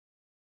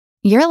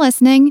You're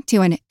listening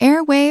to an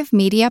Airwave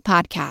Media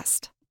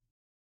Podcast.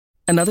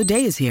 Another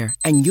day is here,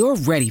 and you're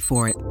ready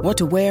for it. What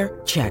to wear?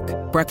 Check.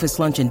 Breakfast,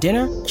 lunch, and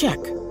dinner? Check.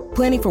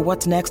 Planning for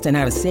what's next and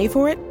how to save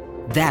for it?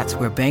 That's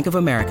where Bank of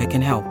America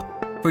can help.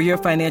 For your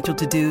financial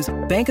to-dos,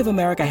 Bank of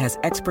America has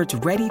experts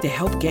ready to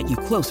help get you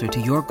closer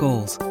to your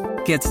goals.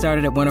 Get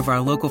started at one of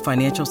our local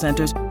financial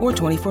centers or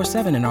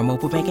 24/7 in our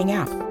mobile banking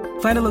app.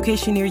 Find a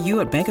location near you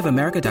at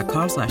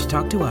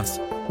bankofamerica.com/talktous.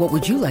 What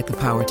would you like the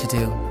power to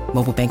do?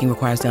 Mobile banking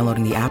requires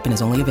downloading the app and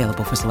is only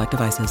available for select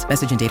devices.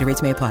 Message and data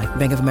rates may apply.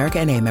 Bank of America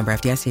N.A., member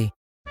FDIC.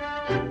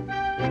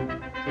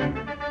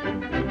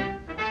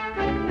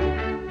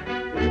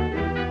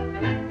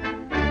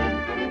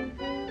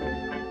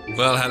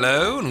 Well,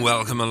 hello and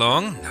welcome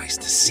along. Nice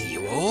to see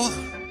you all.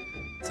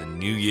 It's a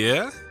new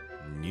year,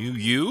 new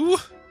you.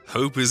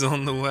 Hope is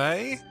on the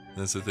way.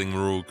 That's the thing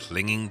we're all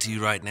clinging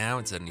to right now.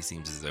 It certainly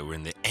seems as though we're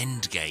in the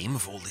end game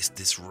of all this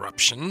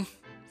disruption.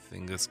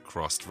 Fingers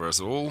crossed for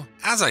us all.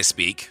 As I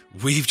speak,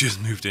 we've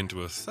just moved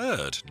into a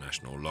third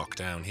national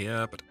lockdown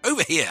here, but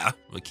over here,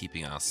 we're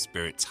keeping our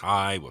spirits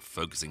high, we're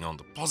focusing on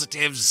the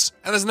positives,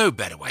 and there's no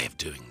better way of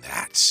doing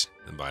that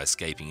than by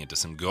escaping into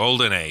some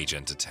golden age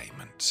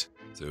entertainment.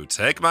 So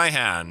take my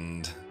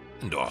hand,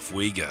 and off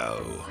we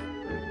go.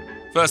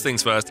 First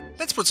things first,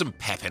 let's put some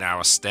pep in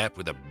our step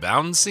with a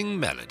bouncing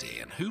melody,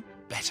 and who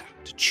better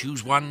to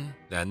choose one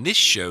than this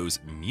show's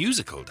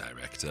musical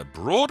director,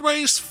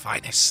 Broadway's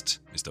finest,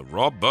 Mr.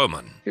 Rob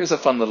Bowman. Here's a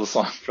fun little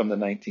song from the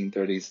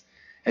 1930s.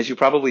 As you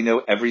probably know,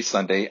 every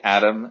Sunday,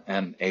 Adam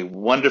and a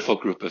wonderful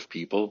group of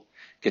people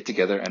get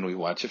together and we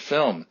watch a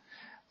film.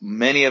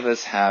 Many of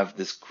us have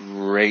this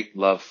great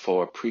love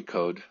for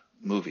pre-code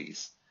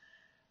movies.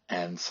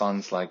 And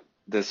songs like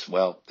this,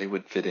 well, they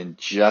would fit in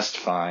just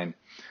fine.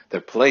 They're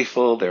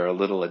playful, they're a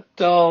little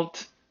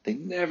adult, they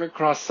never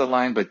cross the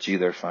line, but gee,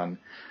 they're fun.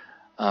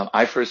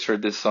 I first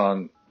heard this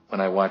song when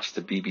I watched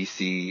the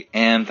BBC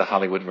and the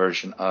Hollywood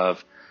version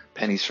of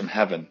Pennies from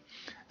Heaven.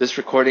 This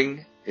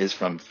recording is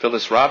from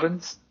Phyllis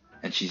Robbins,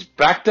 and she's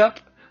backed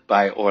up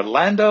by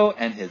Orlando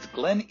and his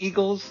Glen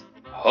Eagles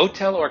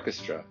Hotel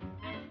Orchestra.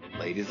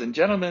 Ladies and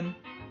gentlemen,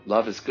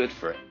 love is good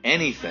for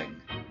anything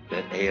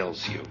that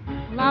ails you.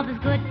 Love is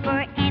good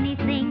for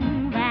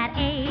anything that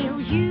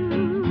ails you.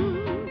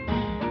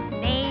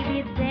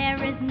 Baby,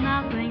 there is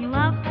nothing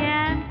love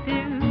can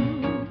do.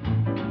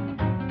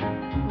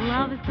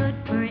 Love is good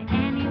for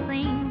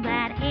anything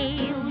that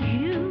ails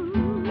you.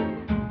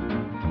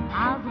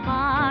 How's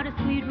about a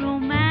sweet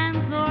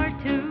romance or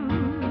two?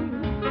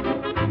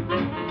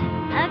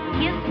 A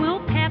kiss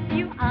will pep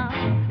you up,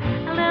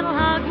 a little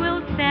hug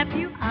will step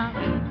you up.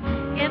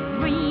 If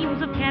dreams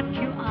have kept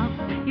you up,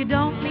 you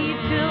don't need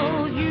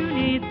pills, you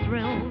need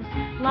thrills.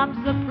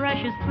 Love's a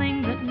precious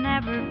thing that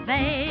never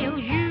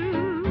fails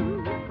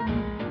you.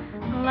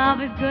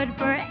 Love is good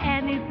for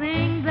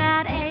anything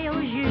that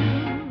ails you.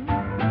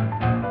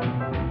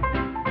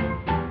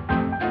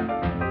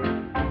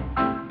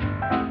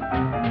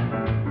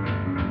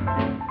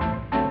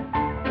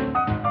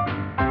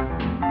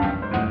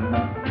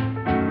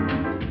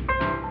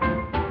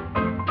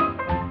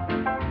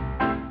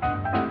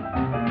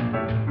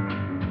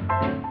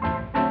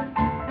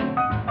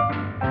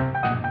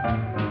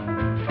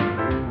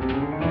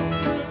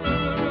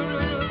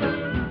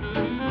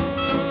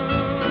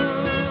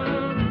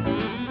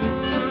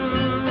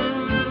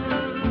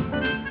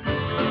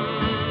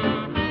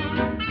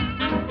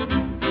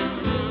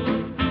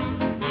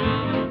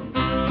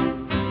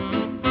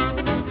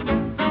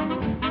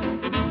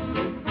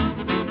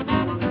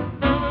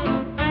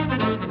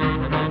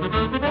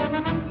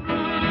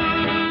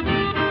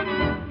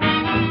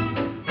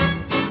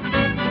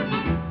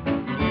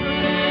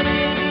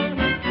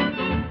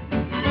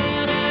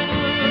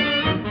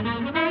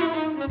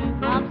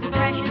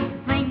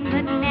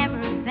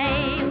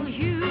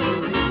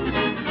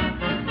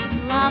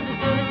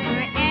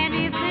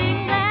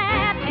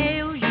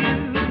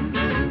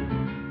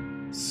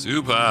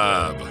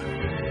 Superb.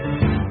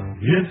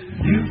 If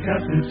you've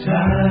got the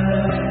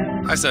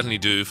time, I certainly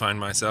do find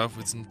myself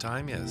with some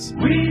time, yes.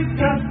 we've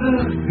got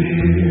the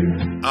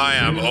beer. I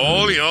am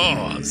all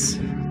yours.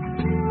 Miller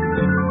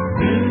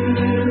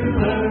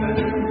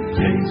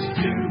tastes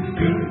too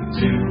good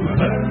to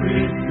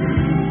hurry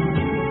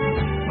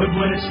through. But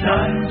when it's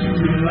time to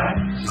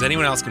relax, Is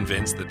anyone else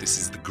convinced that this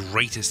is the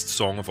greatest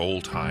song of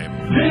all time?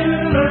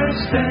 Miller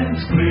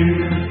stands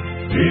clear,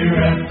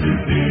 beer after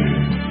beer.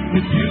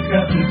 If you've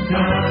got the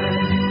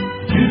time,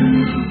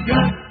 you've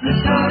got the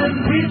time,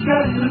 we've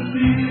got the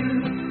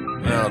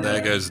beer. Well, there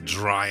goes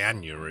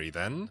Dryanuary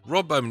then.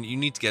 Rob Bowman, you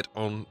need to get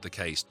on the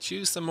case.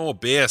 Choose some more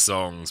beer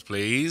songs,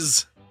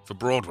 please, for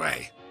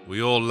Broadway.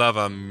 We all love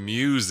a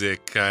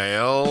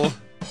musical.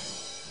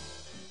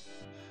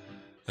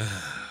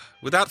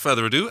 Without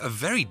further ado, a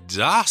very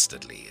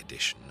dastardly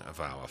edition of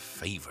our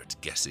favourite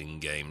guessing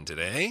game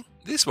today.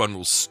 This one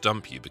will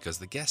stump you because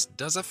the guest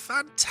does a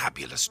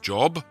fantabulous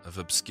job of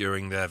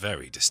obscuring their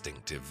very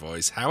distinctive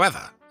voice.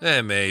 However,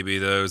 there may be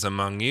those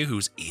among you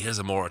whose ears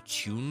are more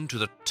attuned to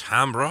the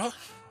timbre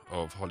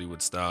of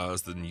Hollywood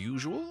stars than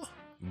usual.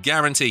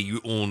 Guarantee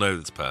you all know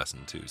this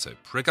person too, so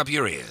prick up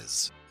your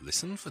ears,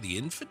 listen for the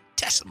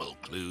infinitesimal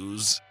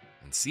clues,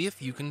 and see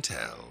if you can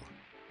tell.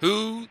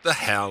 Who the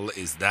hell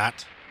is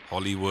that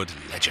Hollywood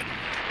legend?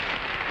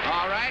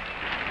 All right.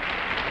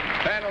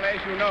 Panel,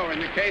 as you know, in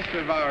the case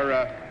of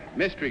our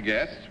mystery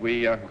guests,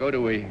 we go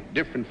to a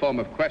different form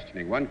of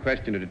questioning, one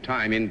question at a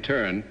time in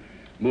turn,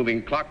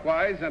 moving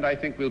clockwise, and I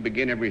think we'll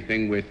begin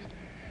everything with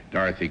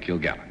Dorothy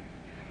Kilgallen.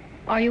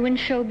 Are you in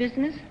show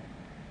business?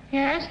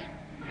 Yes.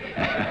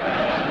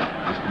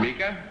 Mr.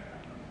 Mika?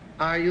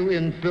 Are you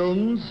in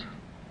films?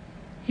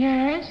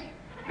 Yes.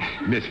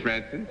 Miss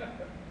Francis?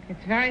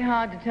 It's very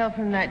hard to tell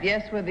from that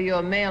yes whether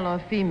you're male or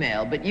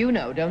female, but you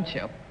know, don't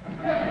you?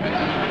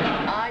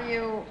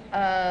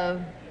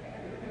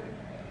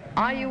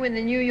 Are you in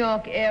the New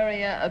York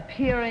area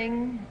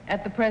appearing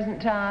at the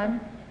present time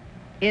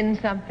in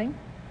something?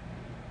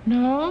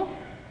 No.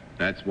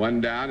 That's one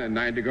down and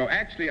 9 to go.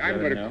 Actually, I'm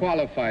going to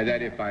qualify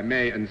that, if I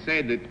may, and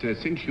say that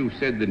since you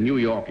said the New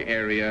York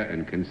area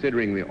and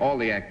considering all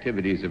the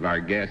activities of our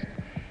guest,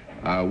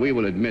 we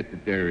will admit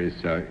that there is,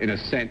 in a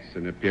sense,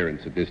 an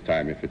appearance at this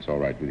time, if it's all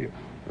right with you.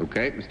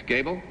 Okay, Mr.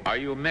 Gable? Are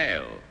you a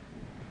male?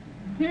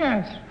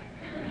 Yes.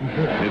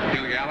 Miss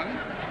Kilgallen?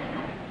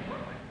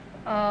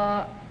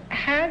 Are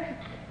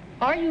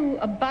you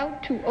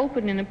about to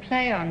open in a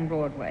play on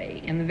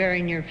Broadway in the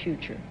very near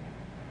future?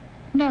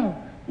 No.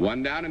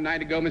 One down and 9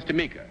 to go, Mr.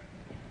 Mika.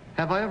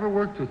 Have I ever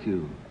worked with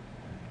you?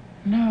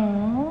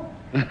 No.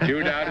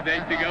 2 down and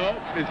 8 to go,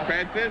 Miss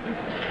Francis.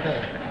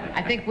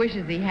 I think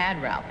wishes he had,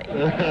 Ralphie.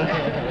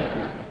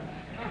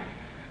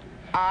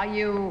 Are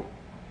you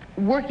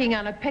working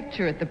on a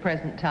picture at the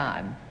present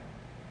time?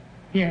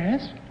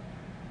 Yes.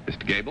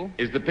 Mr. Gable?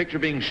 Is the picture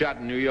being shot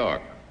in New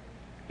York?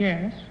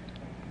 Yes.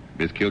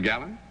 Miss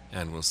Kilgallen?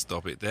 And we'll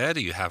stop it there.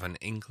 Do you have an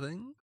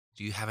inkling?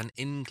 Do you have an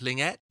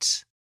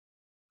inklingette?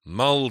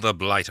 Mull the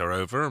blighter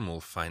over and we'll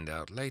find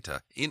out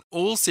later. In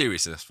all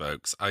seriousness,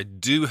 folks, I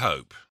do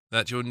hope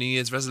that your New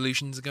Year's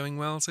resolutions are going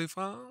well so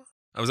far.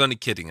 I was only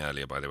kidding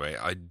earlier, by the way.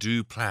 I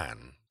do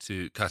plan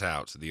to cut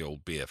out the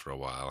old beer for a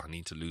while. I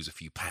need to lose a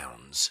few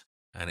pounds.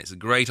 And it's a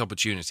great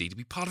opportunity to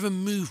be part of a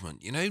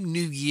movement, you know,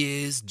 New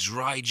Year's,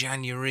 dry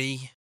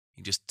January.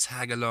 You just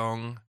tag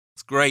along.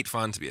 It's great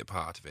fun to be a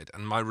part of it,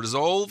 and my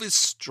resolve is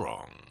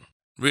strong.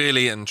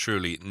 Really and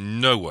truly,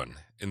 no one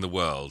in the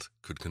world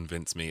could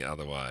convince me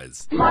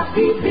otherwise.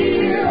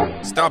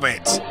 Stop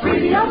it!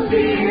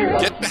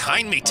 Get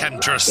behind me,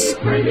 temptress!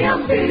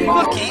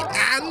 Lucky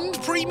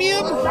and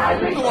premium?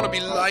 I want to be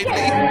lively.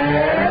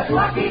 I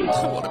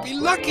want to be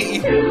lucky.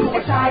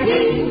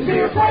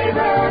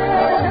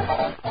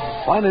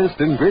 Finest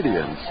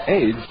ingredients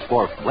aged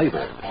for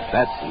flavor.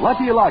 That's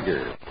Lucky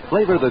Lager.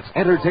 Flavor that's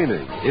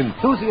entertaining,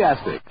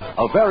 enthusiastic,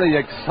 a very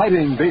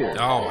exciting beer.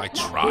 Oh, I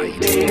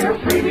tried.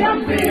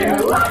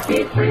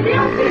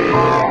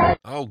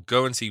 I'll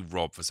go and see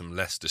Rob for some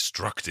less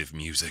destructive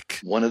music.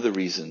 One of the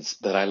reasons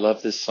that I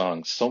love this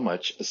song so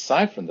much,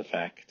 aside from the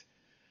fact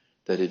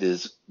that it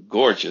is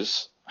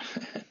gorgeous,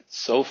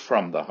 so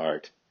from the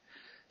heart,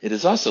 it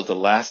is also the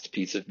last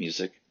piece of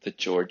music that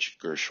George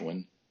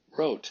Gershwin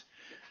wrote.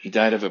 He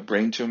died of a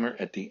brain tumor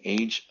at the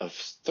age of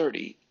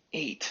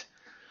 38.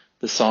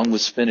 The song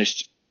was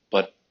finished,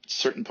 but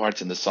certain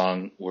parts in the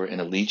song were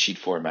in a lead sheet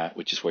format,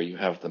 which is where you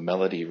have the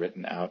melody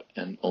written out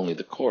and only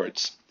the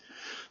chords.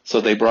 So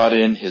they brought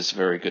in his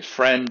very good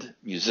friend,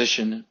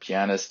 musician,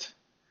 pianist,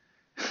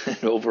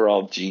 and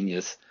overall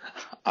genius,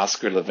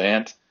 Oscar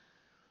Levant,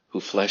 who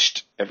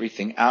fleshed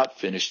everything out,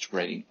 finished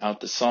writing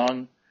out the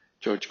song.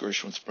 George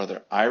Gershwin's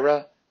brother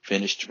Ira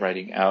finished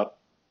writing out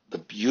the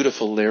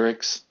beautiful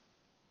lyrics,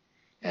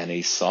 and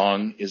a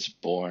song is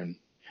born.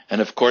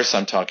 And of course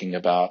I'm talking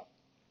about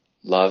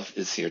Love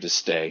is Here to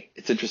Stay.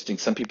 It's interesting,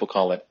 some people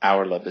call it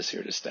Our Love is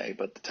Here to Stay,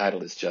 but the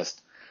title is just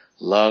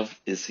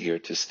Love is Here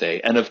to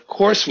Stay. And of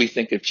course we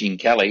think of Gene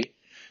Kelly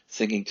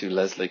singing to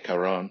Leslie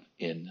Caron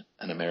in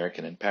An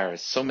American in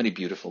Paris. So many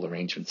beautiful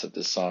arrangements of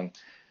this song.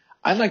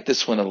 I like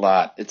this one a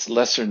lot. It's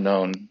lesser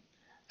known,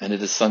 and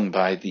it is sung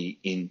by the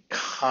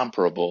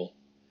incomparable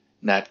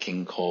Nat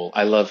King Cole.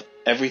 I love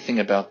everything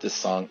about this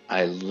song.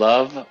 I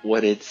love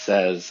what it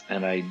says,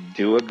 and I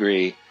do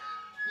agree.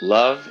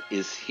 Love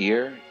is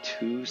here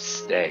to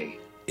stay.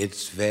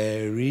 It's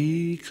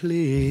very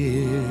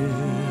clear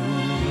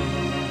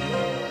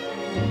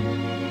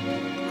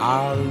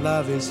our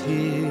love is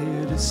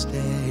here to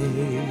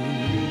stay.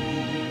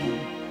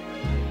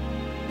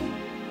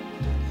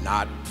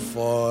 Not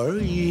for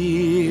a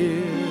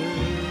year,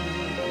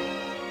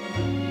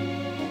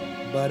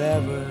 but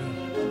ever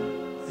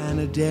and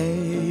a day.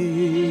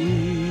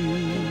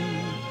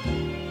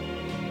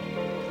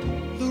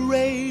 The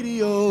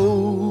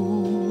radio,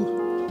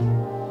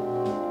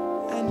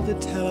 the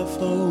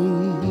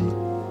telephone,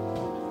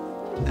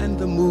 and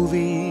the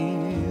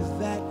movies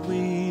that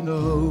we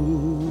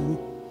know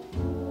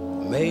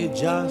may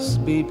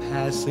just be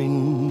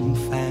passing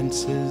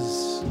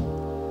fancies,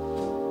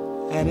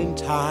 and in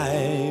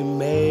time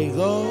may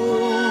go.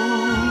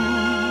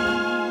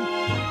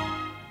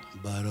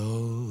 But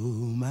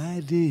oh, my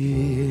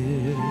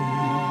dear,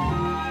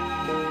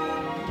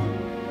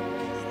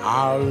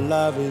 Our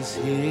love is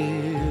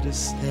here to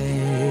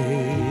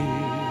stay.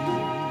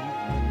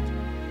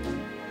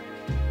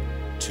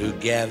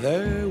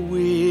 Together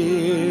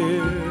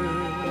we're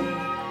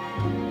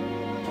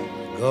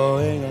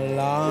going a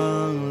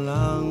long,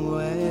 long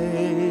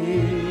way.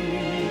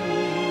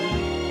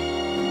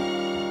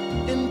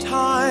 In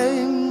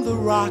time the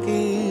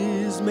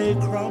Rockies may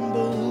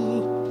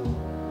crumble,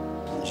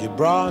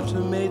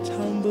 Gibraltar may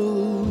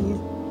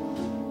tumble,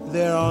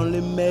 they're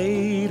only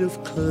made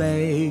of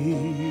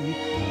clay.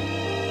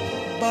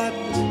 But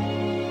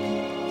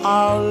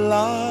our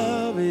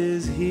love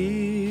is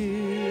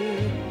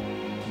here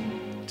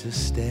to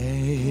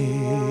stay.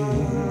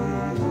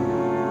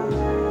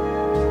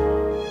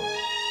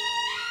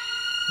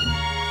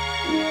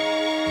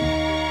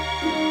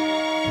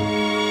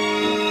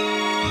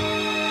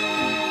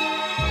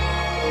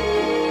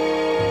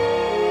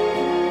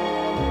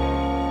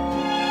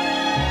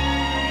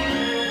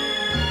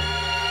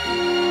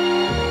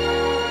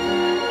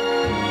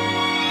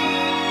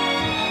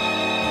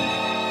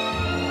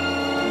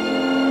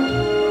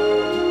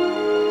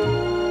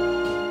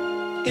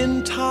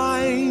 In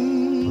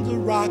time the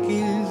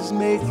Rockies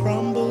may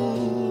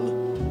crumble,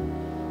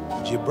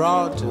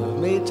 Gibraltar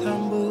may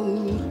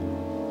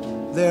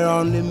tumble, they're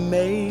only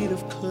made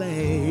of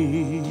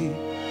clay.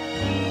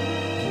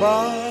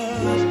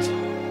 But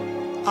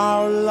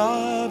our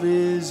love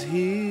is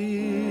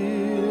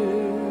here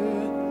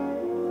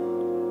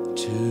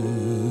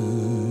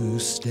to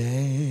stay.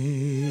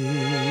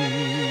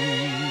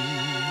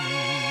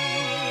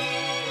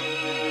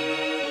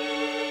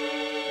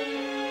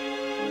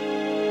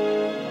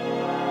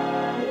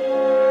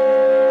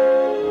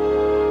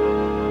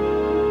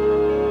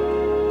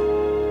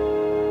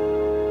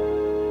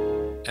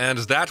 And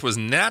that was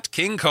Nat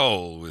King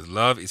Cole with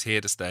Love Is Here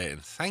to Stay.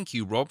 And thank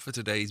you, Rob, for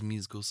today's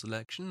musical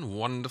selection.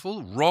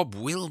 Wonderful. Rob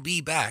will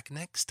be back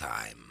next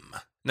time.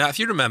 Now, if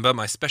you remember,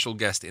 my special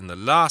guest in the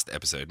last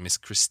episode, Miss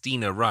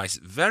Christina Rice,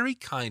 very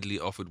kindly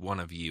offered one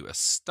of you a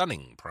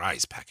stunning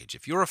prize package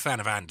if you're a fan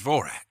of Anne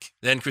Dvorak.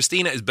 Then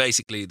Christina is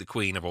basically the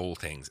queen of all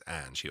things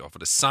Anne. She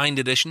offered a signed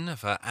edition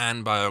of her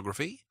Anne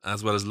biography,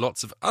 as well as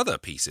lots of other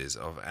pieces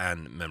of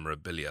Anne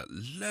memorabilia.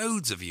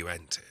 Loads of you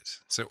entered.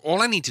 So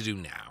all I need to do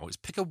now is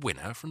pick a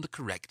winner from the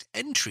correct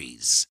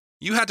entries.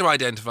 You had to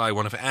identify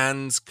one of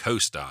Anne's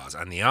co-stars,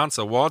 and the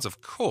answer was,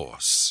 of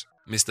course,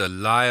 Mr.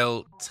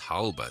 Lyle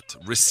Talbot.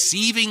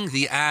 Receiving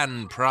the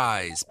Anne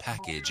prize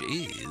package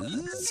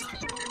is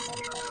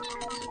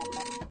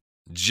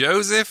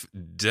Joseph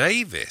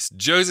Davis.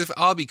 Joseph,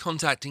 I'll be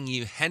contacting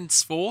you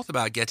henceforth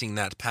about getting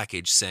that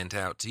package sent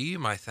out to you.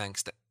 My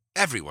thanks to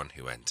everyone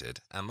who entered,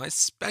 and my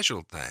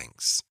special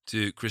thanks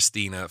to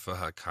Christina for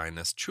her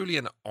kindness. Truly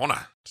an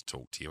honour to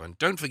talk to you. And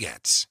don't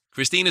forget,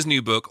 Christina's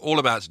new book, all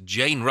about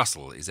Jane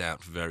Russell, is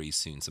out very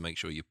soon, so make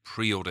sure you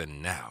pre-order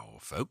now,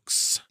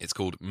 folks. It's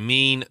called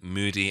Mean,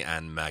 Moody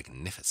and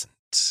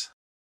Magnificent.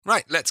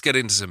 Right, let's get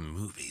into some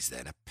movies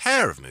then. A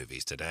pair of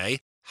movies today.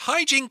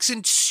 Hijinks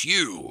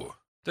Ensue.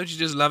 Don't you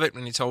just love it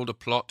when you're told a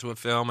plot to a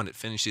film and it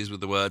finishes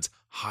with the words,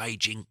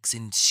 Hijinks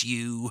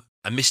ensue?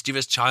 A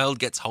mischievous child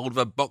gets hold of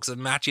a box of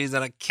matches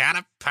and a can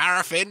of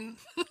paraffin.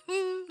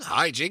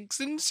 Hijinks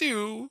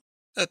ensue.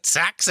 A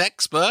tax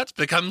expert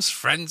becomes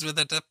friends with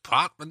a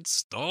department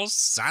store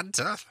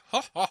Santa.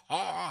 Ha ha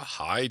ha.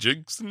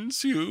 Hijinks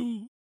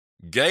ensue.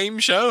 Game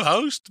show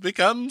host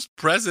becomes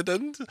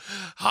president.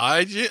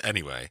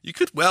 Anyway, you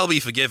could well be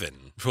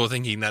forgiven for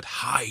thinking that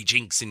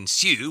hijinks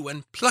ensue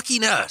when plucky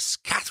nurse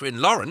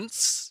Catherine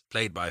Lawrence,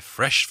 played by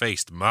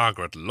fresh-faced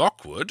Margaret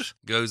Lockwood,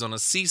 goes on a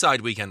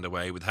seaside weekend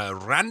away with her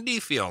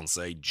randy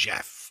fiancé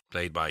Jeff,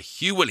 played by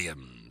Hugh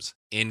Williams,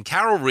 in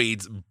Carol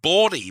Reed's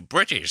bawdy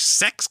British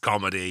sex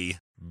comedy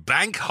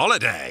Bank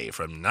Holiday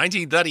from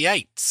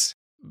 1938.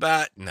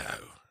 But no.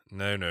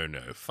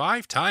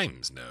 5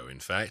 times no, in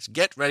fact.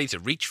 Get ready to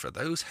reach for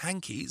those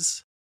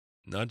hankies.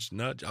 Nudge,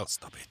 nudge. I'll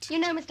stop it. You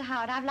know, Mr.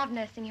 Howard, I've loved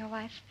nursing your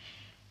wife.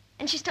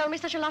 And she's told me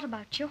such a lot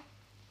about you.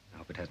 I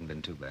hope it hasn't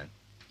been too bad.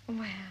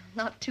 Well,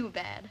 not too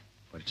bad.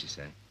 What did she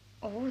say?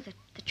 Oh,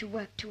 that you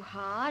work too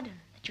hard, and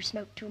that you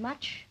smoke too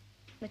much,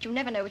 that you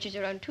never know which is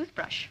your own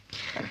toothbrush.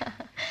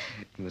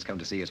 You must come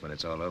to see us when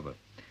it's all over.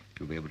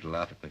 You'll be able to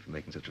laugh at me for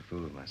making such a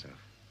fool of myself.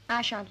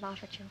 I shan't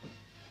laugh at you.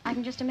 I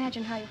can just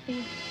imagine how you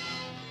feel.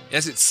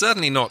 Yes, it's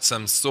certainly not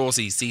some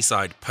saucy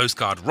seaside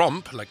postcard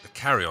romp like the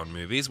Carry On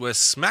movies. We're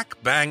smack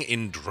bang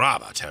in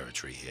drama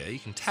territory here, you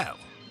can tell.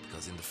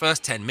 Because in the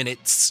first 10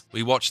 minutes,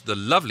 we watched the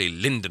lovely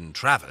Lyndon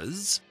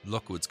Travers,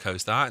 Lockwood's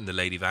co-star in The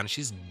Lady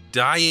Vanishes,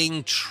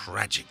 dying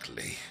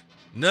tragically.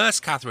 Nurse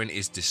Catherine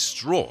is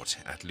distraught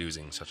at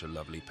losing such a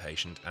lovely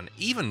patient, and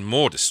even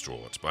more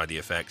distraught by the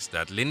effects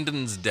that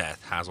Lyndon's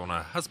death has on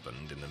her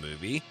husband in the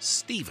movie,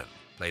 Stephen,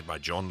 played by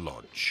John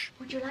Lodge.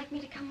 Would you like me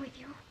to come with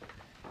you?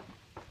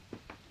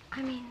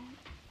 I mean,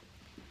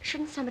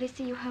 shouldn't somebody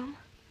see you home?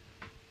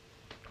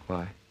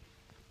 Why? I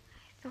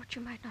thought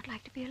you might not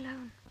like to be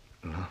alone.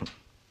 Alone?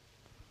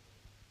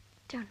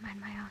 Don't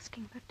mind my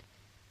asking, but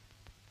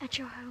at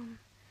your home,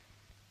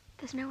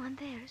 there's no one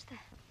there, is there?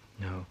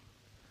 No,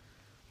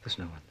 there's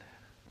no one there.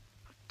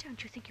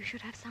 Don't you think you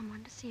should have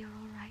someone to see her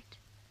all right?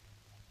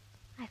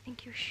 I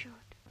think you should.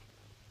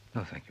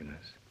 No, thank you,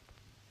 nurse.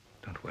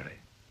 Don't worry.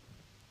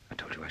 I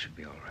told you I should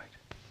be all right.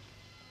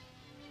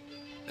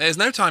 There's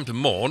no time to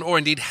mourn or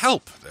indeed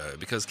help, though,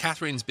 because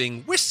Catherine's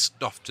being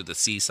whisked off to the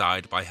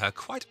seaside by her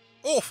quite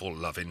awful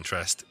love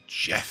interest,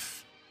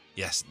 Jeff.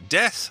 Yes,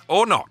 death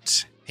or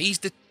not, he's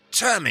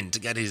determined to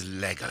get his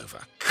leg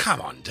over.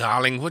 Come on,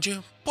 darling, would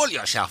you? Pull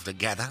yourself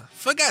together.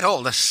 Forget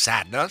all the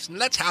sadness and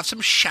let's have some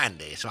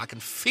shandy so I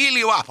can feel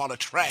you up on a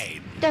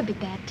train. Don't be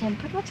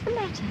bad-tempered. What's the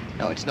matter?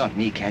 No, it's not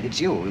me, Cat.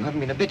 It's you. You haven't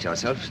been a bit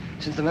yourself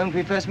since the moment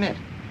we first met.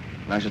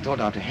 And I should have thought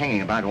after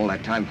hanging about all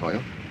that time for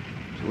you,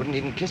 you wouldn't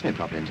even kiss me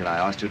properly until I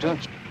asked you to.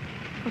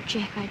 Oh,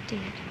 Jeff, I did.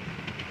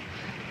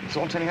 It's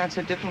all turning out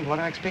so different from what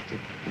I expected.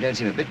 You don't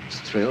seem a bit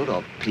thrilled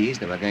or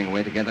pleased that we're going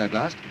away together at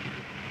last.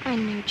 I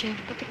know, Jeff,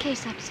 but the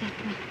case upset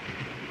me.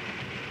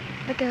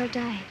 The girl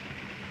died.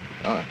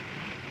 Oh,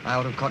 I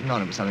ought to have cottoned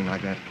on with something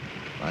like that.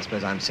 Well, I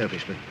suppose I'm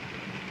selfish, but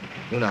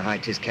you know how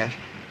it is, Cat.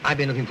 I've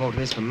been looking forward to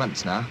this for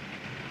months now.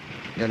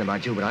 I don't know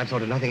about you, but I've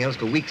thought of nothing else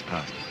for weeks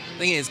past.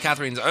 Thing is,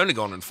 Catherine's only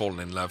gone and fallen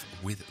in love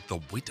with the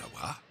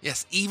widower.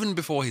 Yes, even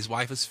before his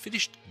wife has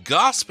finished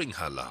gasping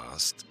her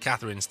last,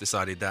 Catherine's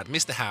decided that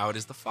Mr. Howard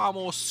is the far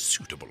more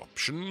suitable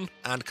option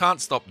and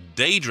can't stop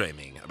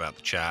daydreaming about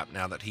the chap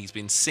now that he's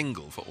been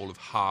single for all of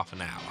half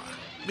an hour.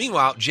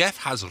 Meanwhile, Jeff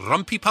has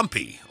Rumpy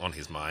Pumpy on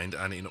his mind,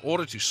 and in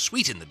order to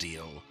sweeten the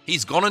deal,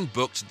 he's gone and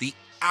booked the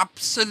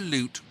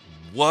absolute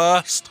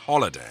worst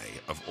holiday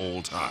of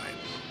all time.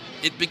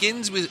 It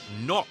begins with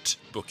not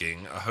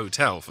booking a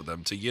hotel for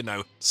them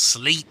to,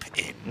 sleep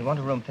in. You want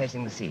a room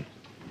facing the sea,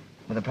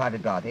 with a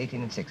private bath,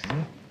 18 and 6, isn't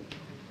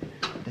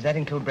it? Does that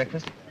include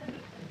breakfast?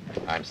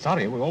 I'm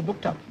sorry, we're all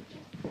booked up.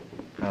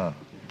 Oh.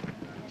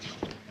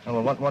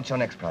 Oh, well, what's your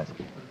next price?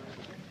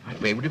 I'm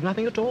afraid we do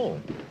nothing at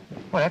all.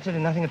 Well,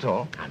 absolutely nothing at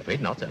all? I'm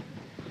afraid not, sir.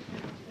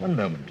 One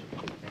moment.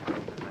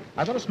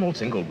 I've got a small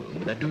single room.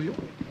 Would that do you?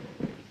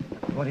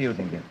 What do you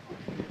think, Jeff?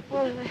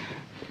 Well,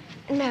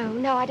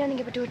 no, I don't think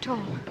it would do at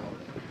all.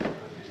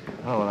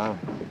 Oh, well,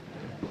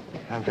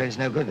 I'm afraid it's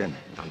no good, then.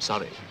 I'm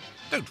sorry.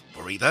 Don't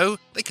worry, though.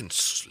 They can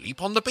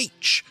sleep on the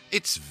beach.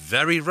 It's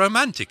very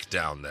romantic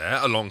down there,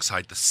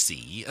 alongside the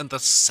sea and the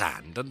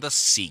sand and the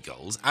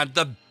seagulls and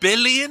the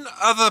billion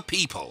other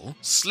people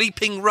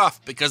sleeping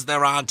rough because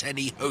there aren't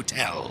any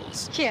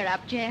hotels. Cheer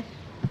up, Jeff.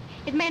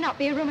 It may not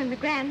be a room in the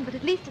Grand, but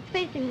at least it's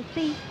facing the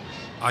sea.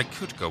 I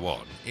could go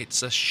on.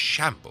 It's a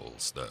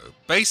shambles, though.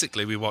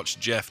 Basically, we watch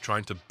Jeff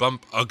trying to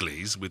bump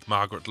uglies with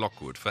Margaret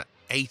Lockwood for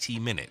 80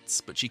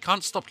 minutes, but she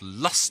can't stop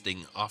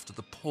lusting after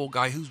the poor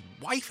guy whose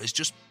wife has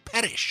just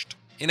perished.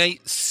 In a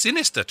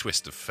sinister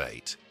twist of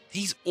fate,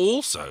 he's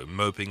also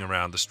moping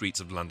around the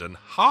streets of London,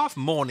 half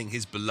mourning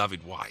his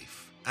beloved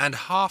wife, and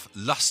half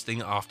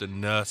lusting after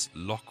Nurse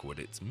Lockwood.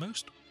 It's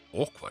most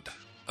awkward.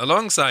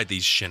 Alongside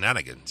these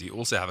shenanigans, you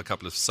also have a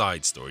couple of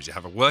side stories. You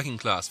have a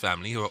working-class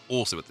family who are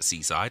also at the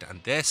seaside,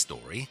 and their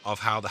story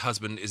of how the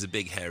husband is a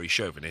big hairy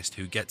chauvinist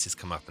who gets his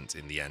comeuppance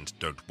in the end,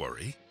 don't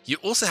worry. You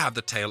also have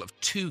the tale of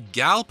two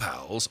gal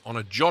pals on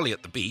a jolly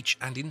at the beach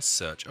and in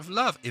search of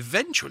love.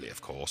 Eventually,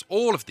 of course,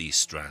 all of these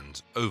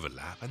strands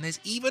overlap, and there's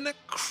even a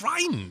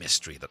crime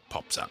mystery that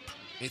pops up.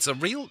 It's a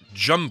real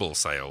jumble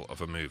sale of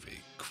a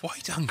movie.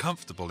 Quite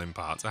uncomfortable in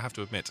parts, I have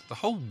to admit. The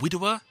whole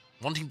widower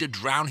wanting to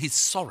drown his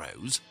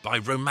sorrows by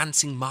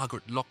romancing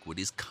Margaret Lockwood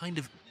is kind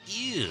of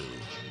ew.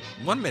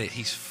 One minute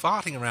he's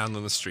farting around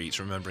on the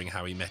streets remembering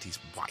how he met his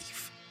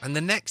wife, and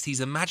the next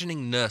he's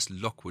imagining Nurse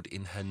Lockwood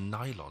in her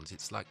nylons.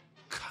 It's like,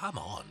 come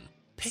on,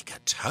 pick a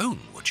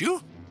tone, would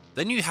you?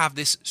 Then you have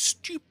this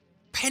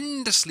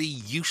stupendously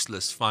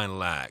useless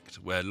final act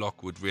where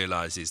Lockwood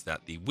realises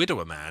that the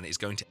widower man is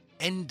going to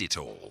end it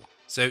all.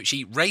 So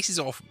she races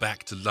off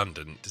back to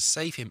London to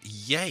save him.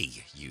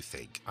 Yay, you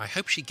think. I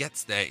hope she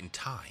gets there in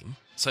time.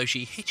 So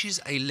she hitches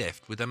a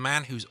lift with a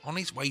man who's on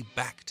his way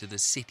back to the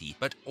city.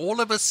 But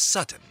all of a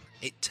sudden,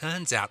 it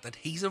turns out that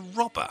he's a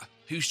robber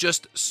who's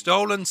just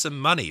stolen some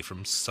money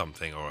from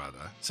something or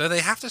other. So they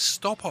have to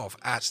stop off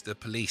at the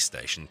police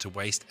station to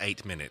waste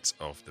 8 minutes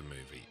of the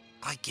movie.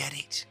 I get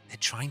it. They're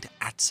trying to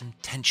add some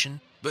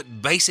tension.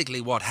 But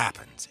basically what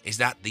happens is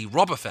that the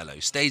robber fellow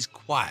stays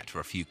quiet for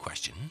a few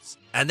questions,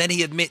 and then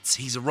he admits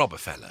he's a robber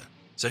fellow.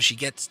 So she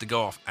gets to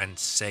go off and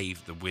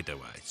save the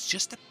widower. It's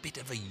just a bit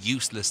of a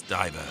useless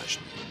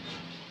diversion.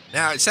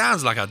 Now, it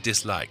sounds like I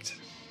disliked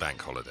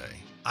Bank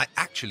Holiday. I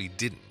actually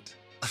didn't.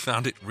 I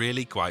found it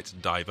really quite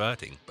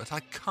diverting, but I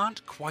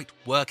can't quite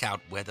work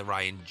out whether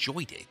I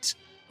enjoyed it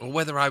or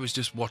whether I was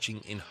just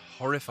watching in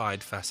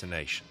horrified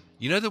fascination.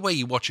 You know the way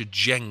you watch a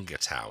Jenga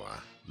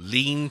tower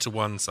lean to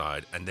one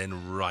side and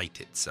then right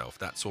itself?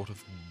 That sort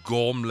of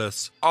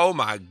gormless, oh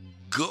my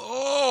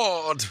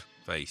God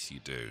face you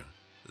do.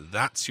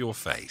 That's your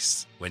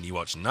face when you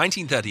watch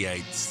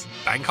 1938's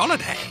Bank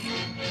Holiday.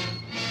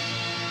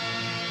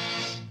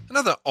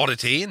 Another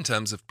oddity in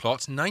terms of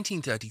plot,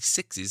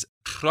 1936's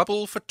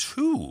Trouble for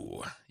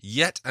Two.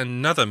 Yet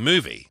another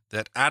movie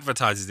that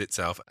advertises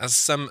itself as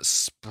some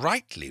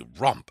sprightly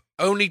romp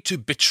only to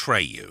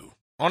betray you.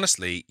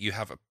 honestly, you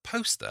have a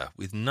poster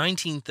with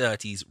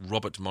 1930s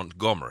Robert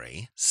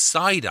Montgomery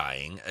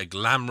side-eyeing a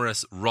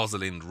glamorous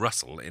Rosalind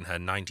Russell in her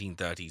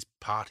 1930s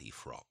party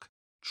frock.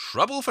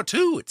 Trouble for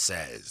two, it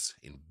says,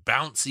 in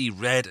bouncy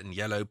red and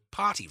yellow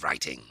party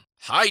writing.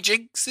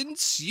 Hijinks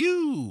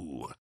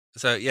ensue!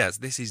 So, yes,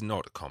 this is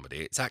not a comedy.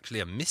 It's actually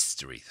a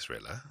mystery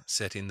thriller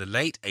set in the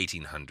late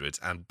 1800s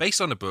and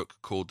based on a book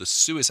called The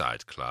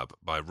Suicide Club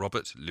by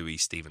Robert Louis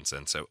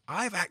Stevenson. So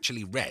I've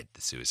actually read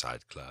The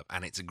Suicide Club,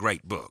 and it's a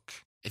great book.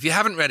 If you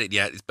haven't read it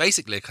yet, it's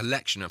basically a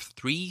collection of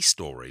 3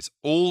 stories,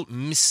 all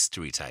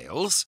mystery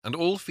tales, and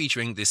all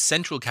featuring this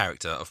central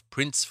character of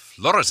Prince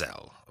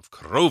Florizel of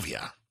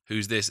Krovia,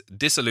 who's this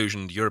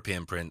disillusioned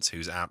European prince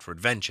who's out for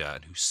adventure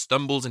and who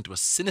stumbles into a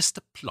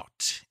sinister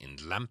plot in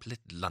lamplit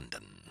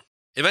London.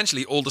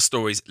 Eventually, all the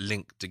stories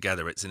link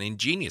together. It's an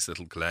ingenious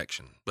little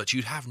collection, but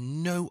you'd have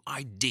no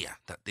idea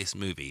that this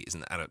movie is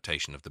an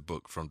adaptation of the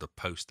book from the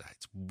poster.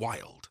 It's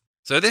wild.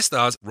 So this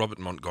stars Robert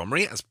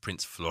Montgomery as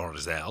Prince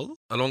Florizel,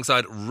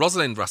 alongside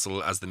Rosalind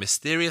Russell as the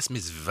mysterious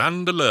Miss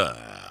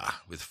Vandeleur,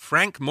 with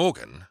Frank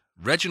Morgan,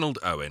 Reginald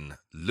Owen,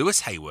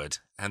 Lewis Hayward,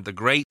 and the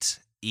great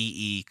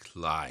E.E.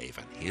 Clive.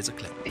 And here's a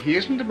clip. He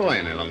isn't a boy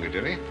any longer,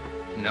 do he?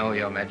 No,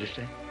 Your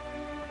Majesty.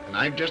 And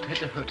I've just had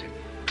to hurt him.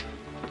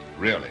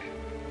 Really.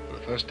 For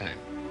the first time.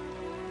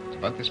 It's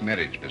about this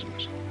marriage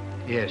business.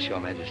 Yes, Your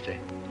Majesty.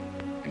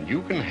 And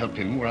you can help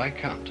him where I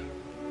can't.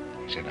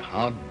 He's had a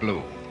hard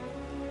blow.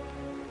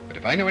 But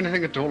if I know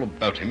anything at all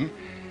about him,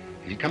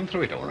 he'll come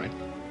through it all right.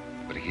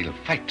 But he'll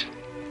fight.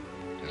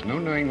 There's no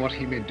knowing what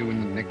he may do in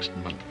the next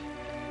month.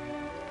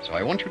 So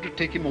I want you to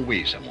take him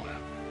away somewhere.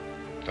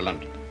 To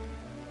London.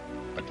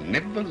 But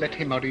never let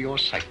him out of your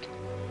sight.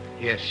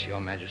 Yes, Your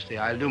Majesty.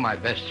 I'll do my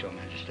best, Your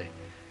Majesty.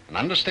 And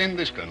understand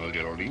this, Colonel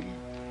Geraldine.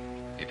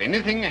 If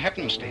anything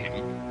happens to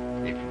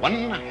him, if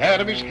one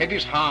hair of his head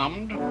is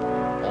harmed,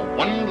 or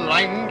one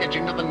line gets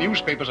into the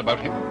newspapers about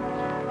him,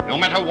 no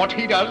matter what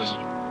he does,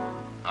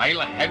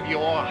 I'll have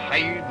your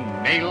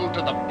hide nailed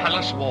to the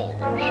palace walls.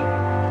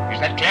 Is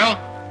that clear?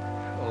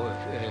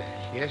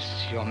 Oh,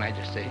 yes, Your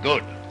Majesty.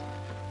 Good.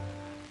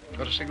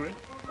 Got a cigarette?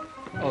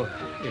 Oh,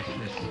 yes,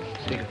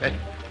 cigarette.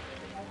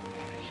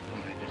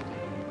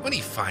 When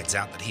he finds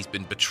out that he's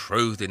been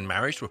betrothed in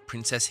marriage to a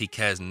princess he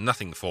cares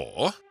nothing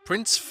for,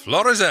 Prince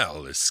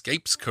Florizel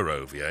escapes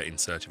Krovia in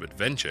search of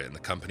adventure in the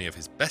company of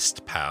his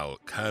best pal,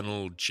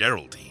 Colonel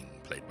Geraldine,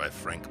 played by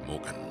Frank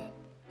Morgan.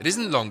 It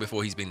isn't long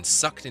before he's been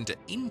sucked into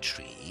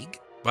intrigue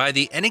by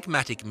the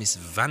enigmatic Miss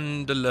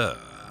Vandeleur,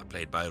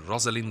 played by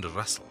Rosalind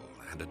Russell,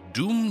 and a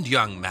doomed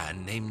young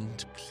man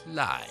named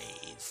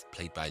Clive,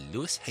 played by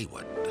Lewis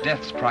Hayward.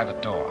 Death's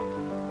private door.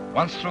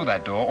 Once through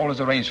that door, all is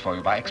arranged for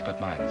you by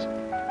expert minds.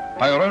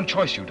 By your own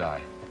choice you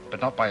die,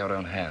 but not by your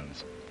own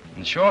hands.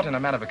 In short, in a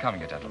manner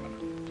becoming a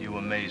gentleman. You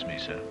amaze me,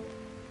 sir.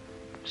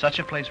 Such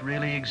a place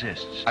really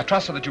exists. I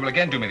trust, sir, that you will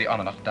again do me the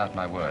honor not to doubt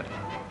my word.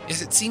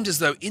 Yes, it seems as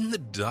though in the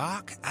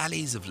dark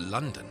alleys of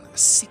London, a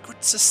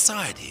secret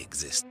society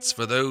exists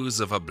for those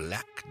of a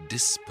black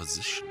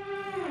disposition.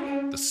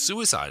 The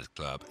Suicide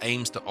Club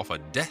aims to offer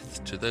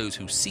death to those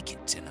who seek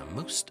it in a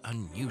most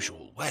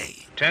unusual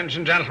way.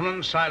 Attention,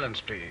 gentlemen,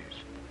 silence,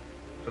 please.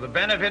 For the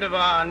benefit of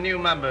our new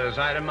members,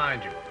 I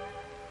remind you,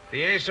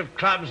 the ace of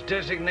clubs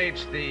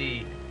designates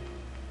the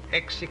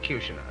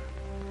executioner.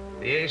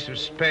 The ace of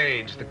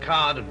spades, the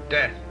card of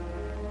death,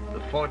 the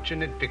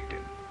fortunate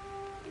victim.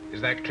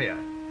 Is that clear?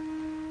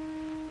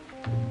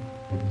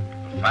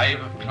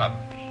 5 of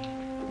clubs.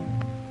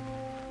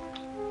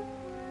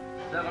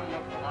 7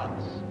 of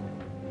hearts.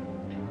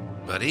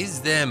 But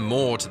is there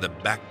more to the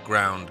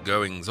background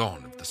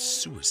goings-on of the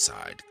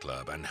Suicide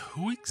Club, and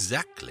who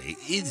exactly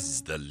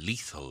is the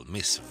lethal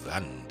Miss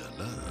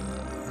Vandeleur?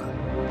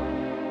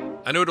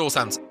 I know it all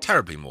sounds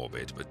terribly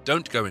morbid, but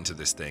don't go into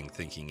this thing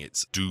thinking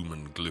it's doom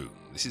and gloom.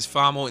 This is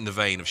far more in the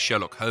vein of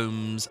Sherlock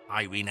Holmes,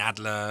 Irene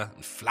Adler,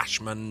 and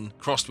Flashman,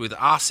 crossed with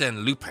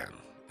Arsène Lupin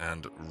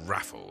and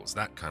Raffles,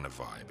 that kind of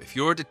vibe. If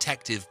you're a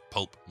detective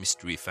pulp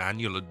mystery fan,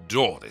 you'll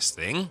adore this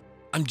thing.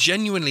 I'm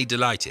genuinely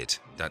delighted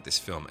that this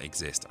film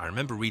exists. I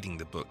remember reading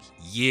the book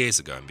years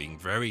ago and being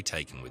very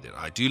taken with it.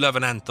 I do love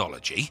an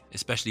anthology,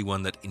 especially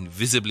one that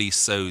invisibly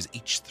sews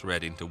each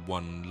thread into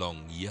one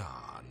long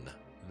yarn.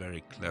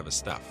 Very clever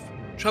stuff.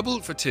 Trouble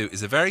for Two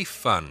is a very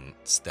fun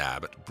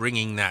stab at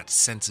bringing that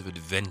sense of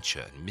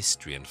adventure and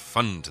mystery and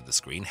fun to the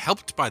screen,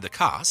 helped by the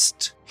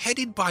cast,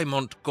 headed by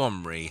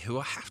Montgomery, who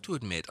I have to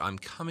admit I'm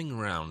coming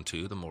round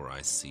to the more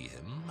I see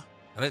him.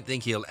 I don't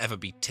think he'll ever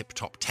be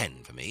tip-top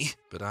 10 for me,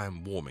 but I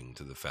am warming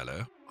to the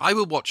fellow. I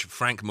will watch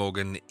Frank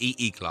Morgan,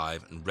 E.E.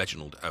 Clive, and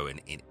Reginald Owen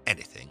in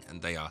anything,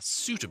 and they are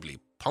suitably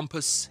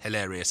pompous,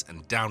 hilarious,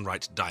 and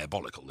downright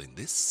diabolical in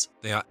this.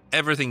 They are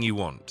everything you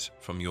want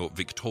from your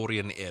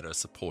Victorian-era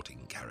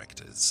supporting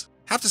characters.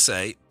 Have to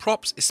say,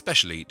 props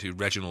especially to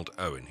Reginald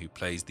Owen, who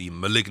plays the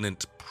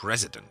malignant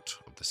president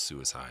of the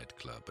Suicide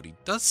Club, but he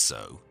does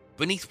so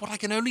beneath what I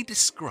can only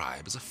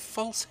describe as a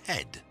false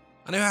head.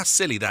 I know how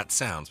silly that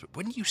sounds, but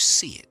when you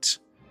see it,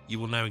 you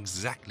will know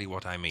exactly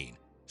what I mean.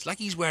 It's like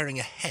he's wearing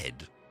a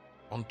head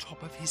on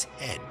top of his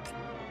head.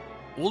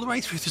 All the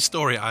way through the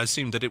story, I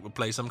assumed that it would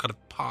play some kind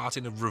of part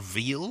in a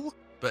reveal.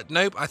 But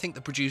nope, I think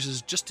the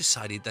producers just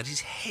decided that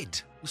his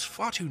head was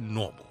far too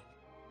normal.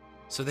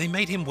 So they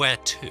made him wear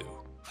two.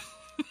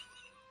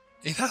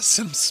 It has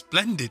some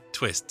splendid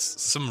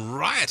twists, some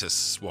riotous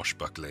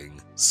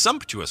swashbuckling,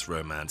 sumptuous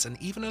romance, and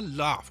even a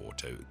laugh or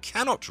two.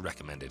 Cannot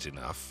recommend it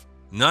enough.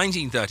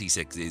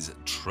 1936's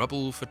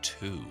Trouble for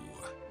Two.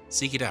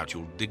 Seek it out,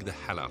 you'll dig the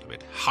hell out of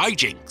it.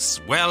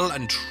 Hijinks, well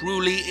and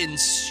truly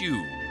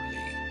ensue.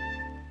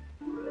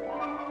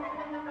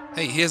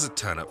 Hey, here's a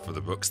turn-up for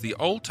the books. The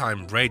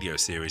old-time radio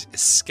series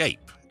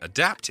Escape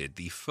adapted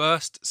the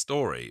first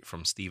story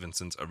from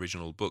Stevenson's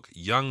original book,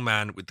 Young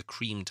Man with the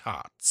Cream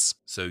Tarts.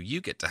 So you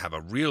get to have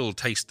a real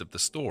taste of the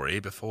story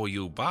before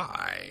you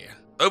buy.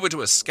 Over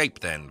to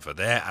Escape, then, for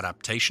their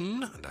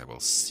adaptation, and I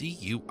will see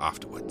you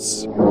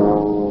afterwards.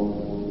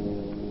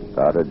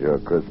 Started your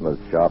Christmas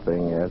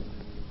shopping yet?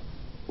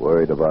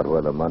 Worried about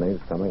where the money's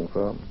coming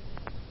from?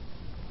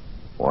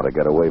 Want to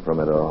get away from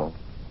it all?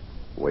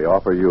 We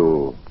offer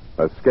you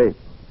Escape.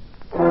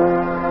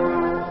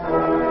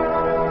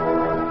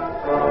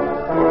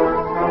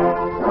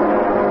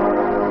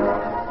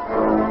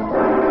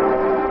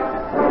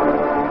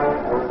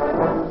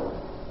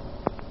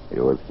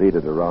 You were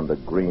seated around a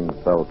green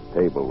felt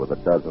table with a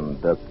dozen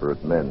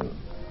desperate men,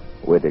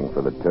 waiting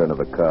for the turn of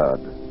a card.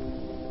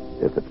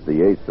 If it's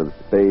the ace of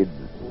spades,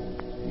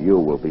 you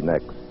will be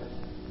next.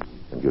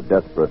 And you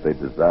desperately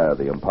desire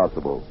the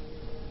impossible.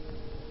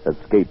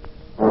 Escape.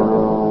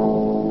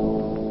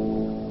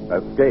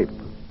 Escape,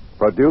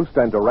 produced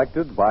and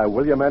directed by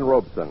William N.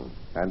 Robeson,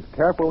 and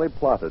carefully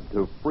plotted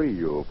to free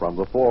you from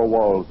the four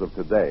walls of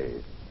today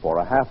for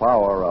a half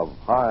hour of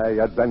high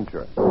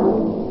adventure.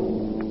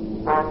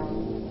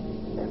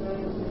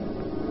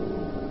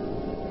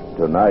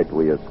 Tonight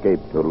we escape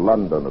to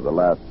London of the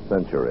last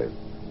century.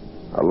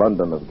 A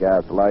London of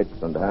gas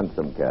lights and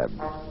hansom cabs.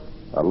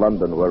 A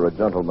London where a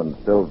gentleman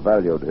still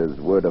valued his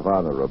word of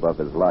honor above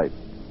his life.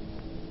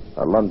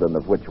 A London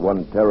of which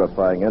one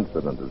terrifying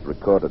incident is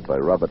recorded by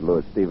Robert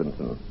Louis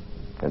Stevenson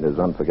in his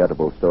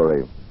unforgettable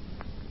story,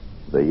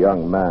 The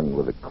Young Man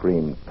with the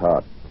Cream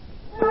Tart.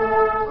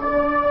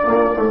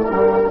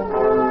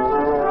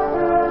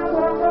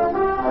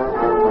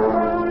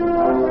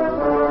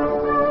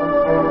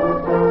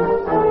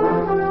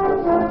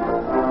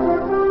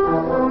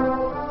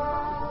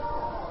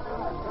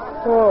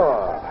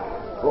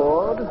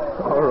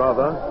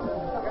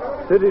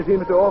 City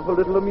seems to offer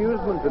little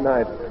amusement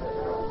tonight.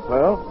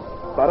 Well,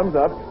 bottoms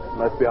up.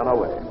 Let's be on our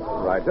way.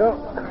 Right, sir.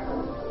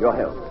 Your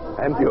health.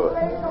 And yours.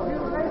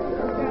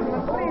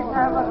 Please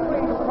have a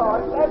cream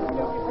tart.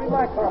 Absolutely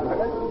my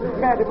compliments.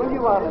 Caddy, will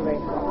you honor me?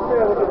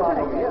 Sir, will you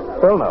honor me?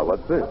 Well, now,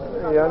 what's this?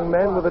 A young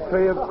man with a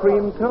tray of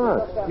cream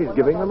tarts. He's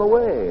giving them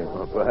away.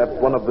 Or perhaps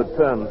one of the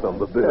terms on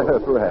the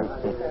bill.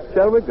 Perhaps.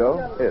 Shall we go?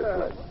 Yes,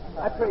 let's.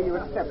 I pray you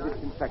accept this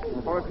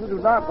confection, for if you do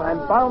not,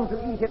 I'm bound to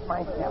eat it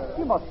myself.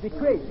 You must be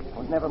crazy.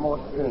 Was never more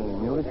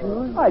sane. You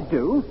refuse? I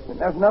do.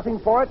 There's nothing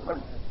for it but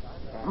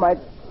my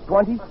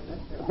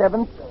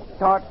 27th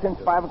tart since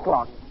 5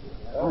 o'clock.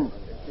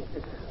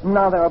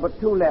 Now there are but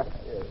two left.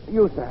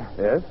 You, sir.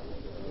 Yes?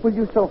 Will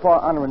you so far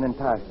honor an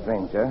entire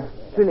stranger?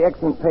 It's really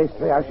excellent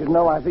pastry. I should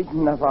know I've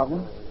eaten enough of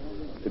them.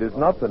 It is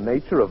not the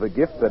nature of a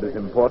gift that is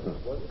important,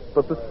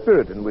 but the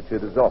spirit in which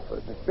it is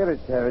offered. The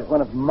spirit, sir, is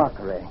one of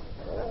mockery.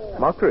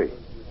 Mockery?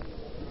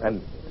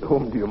 And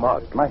whom do you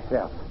mock?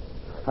 Myself.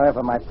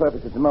 However, my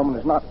purpose at the moment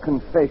is not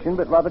confession,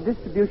 but rather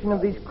distribution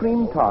of these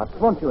cream tarts.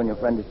 Won't you and your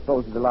friend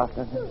dispose of the last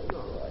dozen?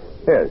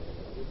 Yes.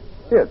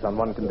 Yes, on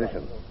one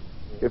condition.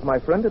 If my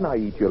friend and I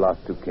eat your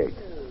last two cakes,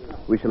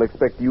 we shall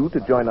expect you to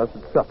join us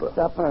at supper.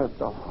 Supper?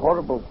 It's a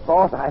horrible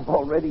thought. I've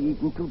already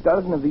eaten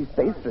 24 of these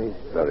pastries.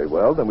 Very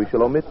well, then we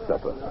shall omit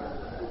supper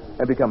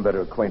and become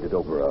better acquainted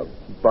over a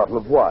bottle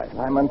of wine.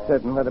 I'm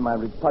uncertain whether my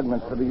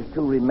repugnance for these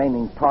two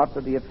remaining tarts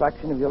or the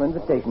attraction of your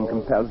invitation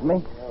compels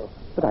me,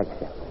 but I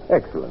accept.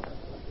 Excellent.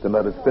 Then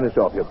let us finish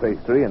off your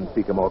pastry and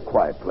seek a more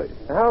quiet place.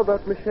 How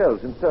about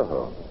Michelle's in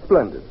Soho?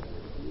 Splendid.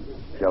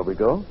 Shall we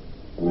go?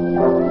 An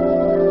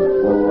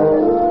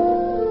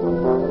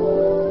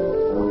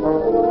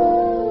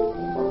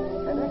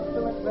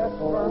excellent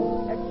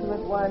restaurant,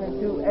 excellent wine, and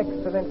two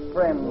excellent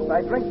friends.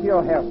 I drink to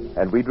your health.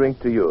 And we drink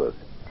to yours.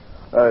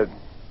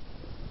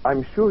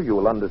 I'm sure you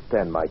will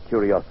understand my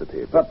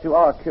curiosity. But you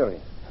are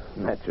curious.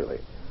 Naturally.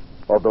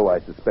 Although I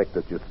suspect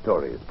that your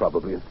story is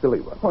probably a silly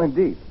one. Oh,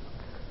 indeed.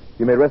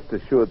 You may rest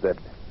assured that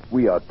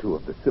we are two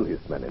of the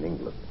silliest men in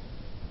England.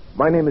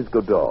 My name is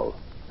Goodall,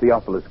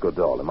 Theophilus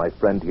Goodall, and my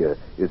friend here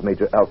is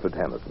Major Alfred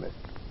Hammersmith.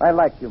 I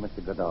like you,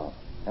 Mr. Goodall.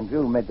 And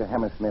you, Major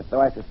Hammersmith,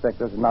 though I suspect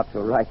those are not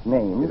your right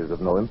names. It is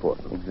of no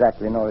importance.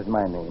 Exactly, nor is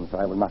my name, so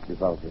I will not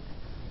divulge it.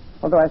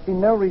 Although I see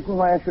no reason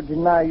why I should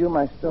deny you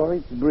my story.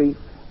 It's brief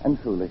and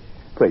foolish.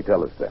 Pray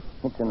tell us, then.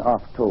 It's an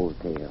oft-told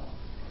tale.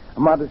 A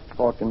modest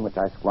fortune which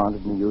I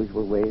squandered in the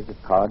usual ways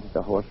of cards,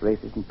 the horse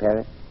races in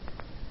Paris.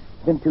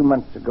 Then 2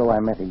 months ago, I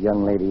met a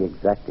young lady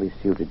exactly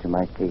suited to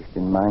my taste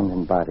in mind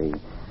and body.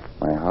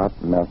 My heart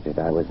melted.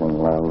 I was in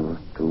love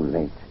too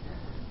late.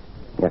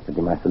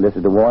 Yesterday, my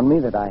solicitor warned me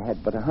that I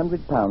had but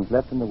 £100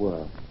 left in the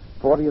world.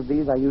 40 of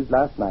these I used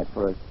last night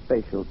for a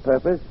special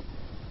purpose,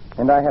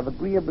 and I have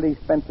agreeably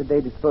spent the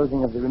day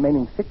disposing of the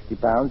remaining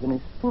 £60 in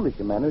as foolish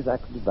a manner as I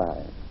could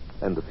devise.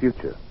 And the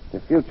future? The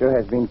future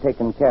has been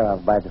taken care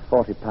of by the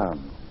 £40.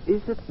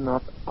 Is it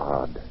not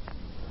odd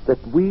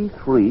that we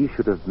three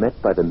should have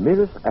met by the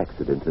merest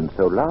accident in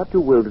so large a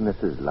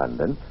wilderness as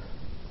London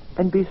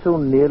and be so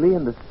nearly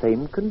in the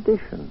same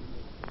condition?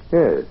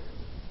 Yes.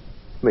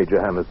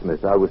 Major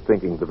Hammersmith, I was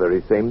thinking the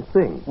very same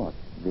thing. What's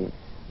this?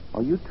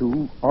 Are you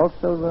two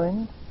also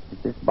ruined? Is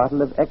this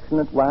bottle of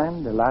excellent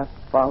wine the last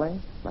folly,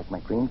 like my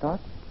cream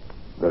tarts?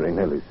 Very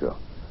nearly so.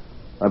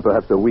 I'm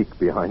perhaps a week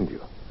behind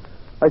you.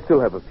 I still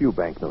have a few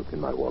banknotes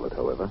in my wallet,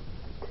 however.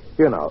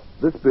 Here now,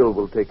 this bill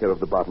will take care of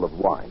the bottle of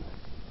wine.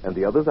 And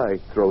the others I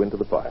throw into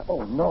the fire.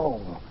 Oh, no.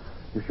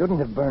 You shouldn't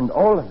have burned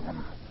all of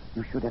them.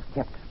 You should have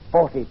kept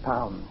 £40.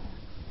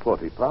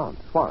 £40?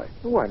 Why?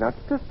 Why not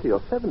 50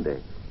 or 70?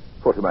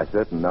 For to my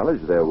certain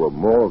knowledge, there were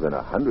more than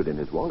 100 in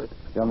his wallet.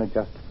 It's only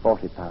just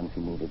 £40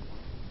 he needed.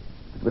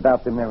 But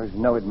without them, there is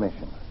no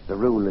admission. The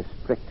rule is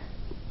strict.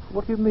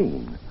 What do you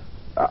mean?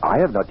 I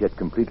have not yet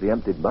completely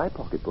emptied my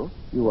pocketbook.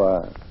 You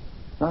are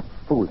not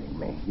fooling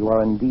me. You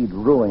are indeed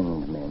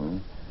ruined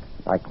men,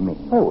 like me.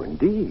 Oh,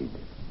 indeed.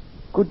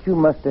 Could you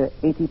muster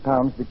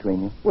 £80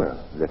 between you?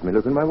 Well, let me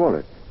look in my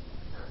wallet.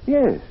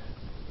 Yes,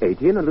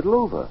 80 and a little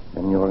over.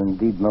 Then you are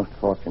indeed most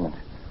fortunate.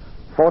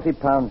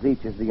 £40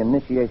 each is the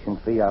initiation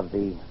fee of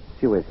the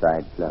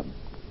Suicide Club.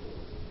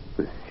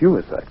 The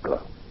Suicide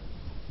Club?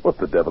 What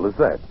the devil is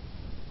that?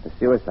 The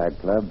Suicide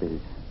Club is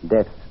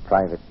death's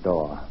private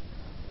door.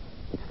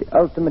 It's the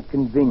ultimate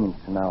convenience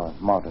in our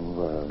modern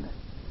world.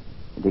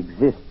 It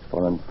exists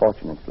for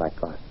unfortunates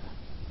like us.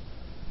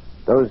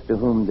 Those to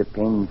whom the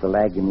painful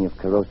agony of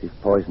corrosive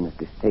poison is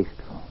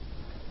distasteful.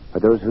 For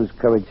those whose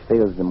courage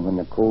fails them when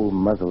the cold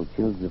muzzle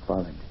chills the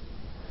forehead.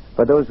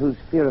 For those whose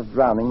fear of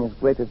drowning is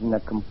greater than their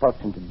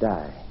compulsion to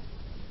die.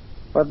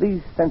 For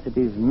these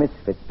sensitive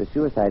misfits, the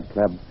Suicide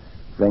Club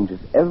ranges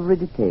every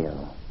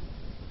detail.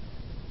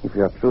 If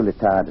you are truly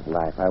tired of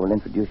life, I will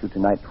introduce you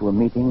tonight to a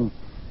meeting,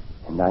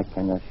 and I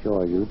can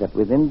assure you that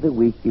within the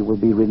week you will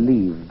be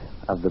relieved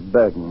of the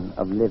burden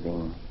of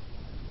living.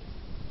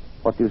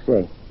 What do you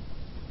say?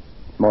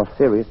 It's more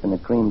serious than a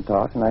cream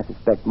tart, and I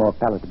suspect more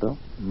palatable.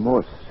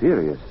 More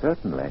serious,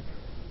 certainly.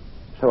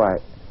 So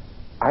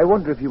I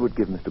wonder if you would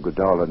give Mr.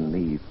 Goodall and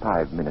me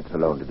 5 minutes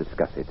alone to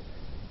discuss it.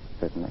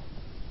 Certainly.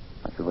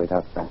 I shall wait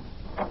outside.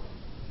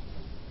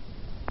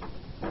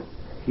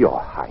 Your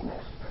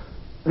Highness,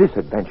 this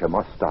adventure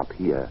must stop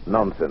here.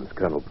 Nonsense,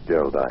 Colonel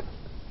Geraldine.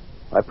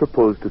 I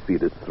propose to see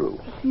this through.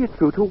 See it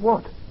through to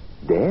what?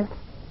 Death?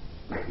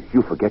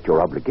 You forget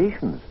your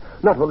obligations,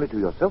 not only to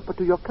yourself, but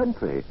to your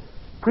country.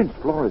 Prince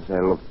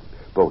Florizel of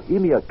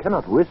Bohemia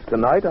cannot risk...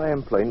 Tonight I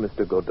am plain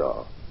Mr.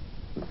 Godard,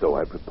 and so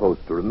I propose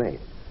to remain.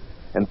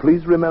 And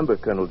please remember,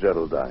 Colonel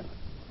Geraldine,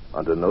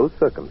 under no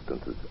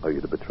circumstances are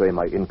you to betray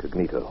my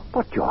incognito.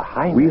 But, Your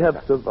Highness... We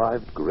have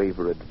survived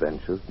graver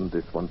adventures than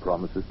this one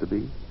promises to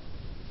be.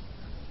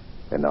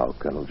 And now,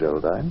 Colonel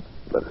Geraldine,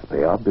 let us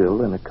pay our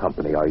bill and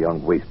accompany our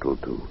young wastrel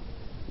to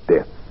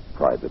death's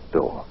private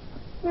door.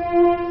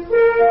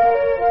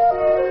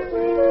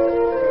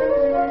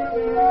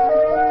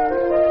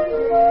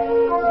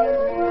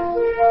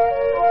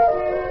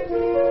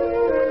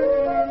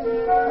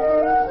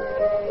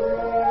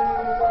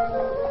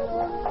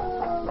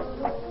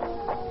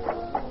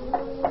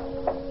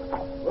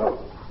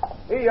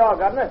 Here you are,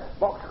 Governor.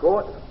 Box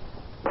court.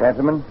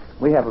 Gentlemen,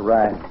 we have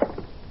arrived.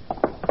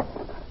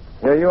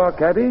 Here you are,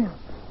 cabby.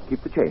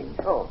 Keep the change.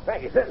 Oh,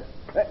 thank you, sir.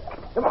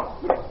 Come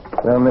on.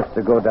 Well,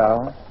 Mr.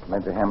 Godard,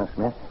 Major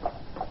Hammersmith,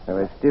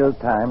 there is still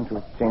time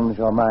to change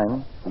your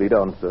mind. Lead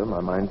on, sir.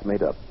 My mind's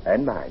made up.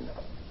 And mine.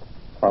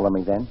 Follow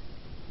me, then.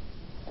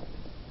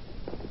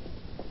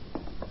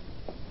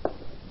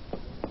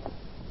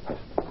 As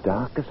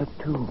dark as a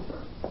tomb.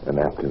 An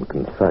apt and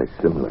concise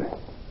simile.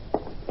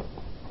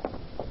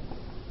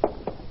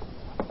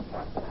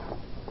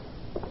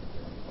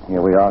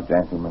 Here we are,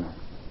 gentlemen,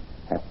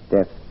 at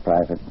death's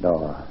private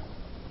door.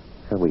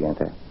 Shall we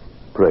enter?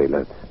 Pray,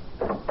 let's.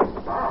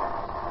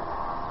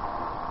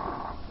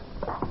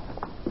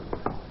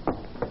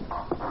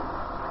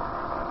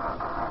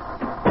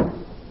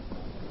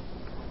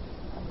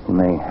 You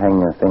may hang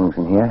your things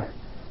in here.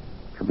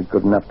 If you'll be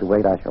good enough to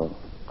wait, I shall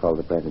call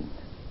the president.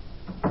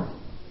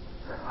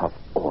 Of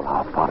all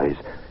our follies,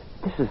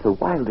 this is the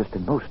wildest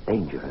and most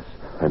dangerous.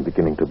 I'm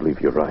beginning to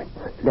believe you're right.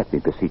 Let me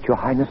beseech your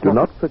Highness... Do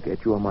not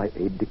forget you are my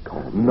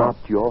aide-de-camp, not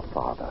your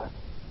father.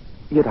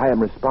 Yet I am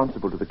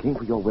responsible to the king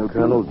for your well-being.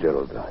 Colonel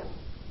Geraldine,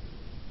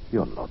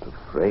 you're not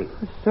afraid.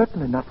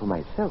 Certainly not for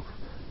myself,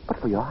 but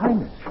for your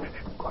Highness. Shh,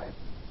 quiet.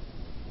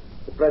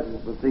 The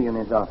president will see you in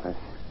his office.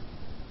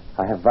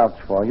 I have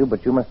vouched for you,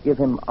 but you must give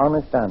him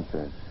honest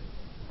answers.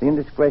 The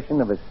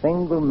indiscretion of a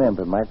single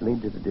member might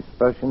lead to the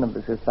dispersion of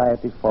the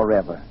society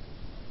forever.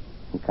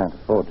 You can't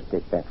afford to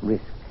take that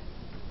risk.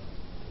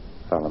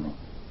 Follow me.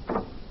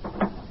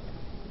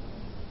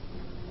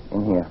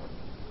 In here.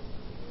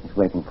 He's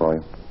waiting for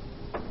you.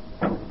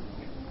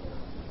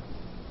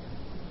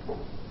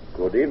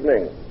 Good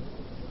evening.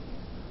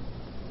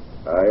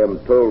 I am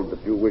told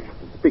that you wish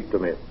to speak to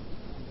me.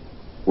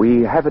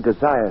 We have a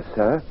desire,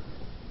 sir,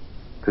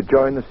 to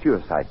join the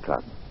Suicide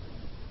Club.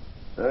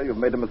 Sir, you've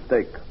made a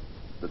mistake.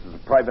 This is a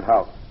private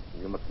house.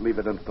 You must leave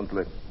it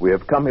instantly. We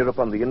have come here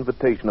upon the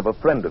invitation of a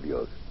friend of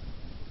yours.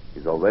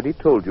 He's already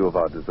told you of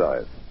our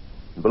desires.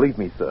 Believe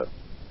me, sir,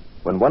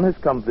 when one has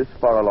come this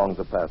far along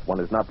the path,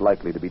 one is not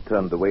likely to be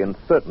turned away and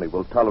certainly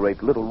will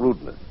tolerate little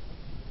rudeness.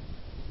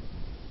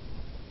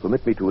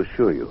 Permit me to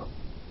assure you,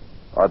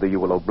 either you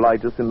will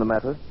oblige us in the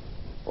matter,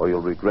 or you'll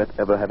regret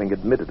ever having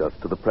admitted us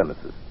to the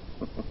premises.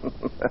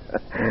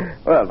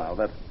 Well, now,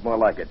 that's more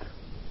like it.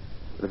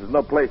 This is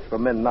no place for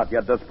men not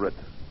yet desperate.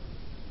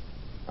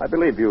 I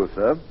believe you,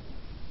 sir.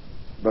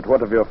 But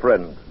what of your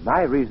friend?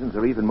 My reasons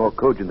are even more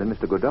cogent than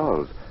Mr.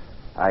 Goodall's.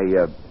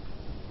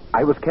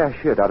 I was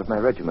cashiered out of my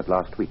regiment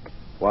last week.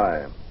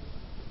 Why?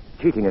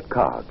 Cheating at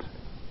cards.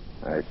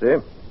 I see.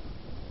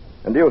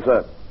 And you,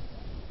 sir?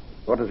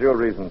 What is your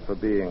reason for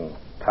being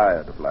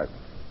tired of life?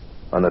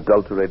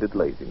 Unadulterated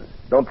laziness.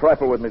 Don't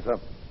trifle with me, sir.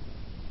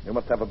 You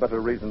must have a better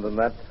reason than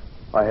that.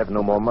 I have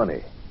no more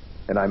money,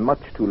 and I'm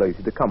much too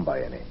lazy to come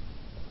by any.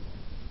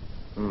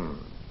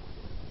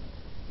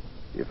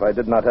 If I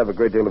did not have a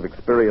great deal of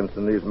experience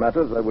in these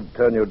matters, I would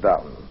turn you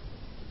down.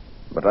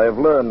 But I have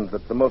learned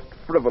that the most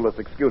frivolous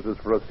excuses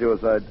for a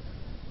suicide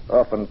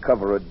often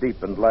cover a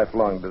deep and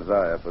lifelong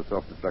desire for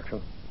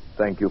self-destruction.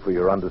 Thank you for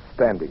your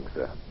understanding,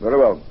 sir. Very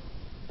well.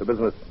 To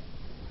business.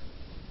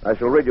 I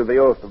shall read you the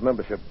oath of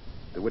membership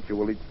to which you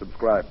will each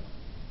subscribe.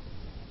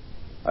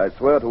 I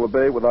swear to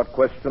obey without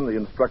question the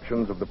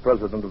instructions of the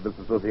president of this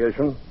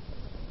association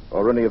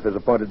or any of his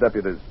appointed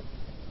deputies.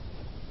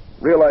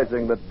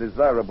 Realizing that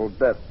desirable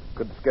death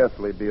could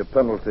scarcely be a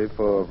penalty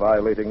for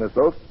violating this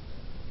oath,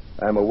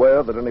 I am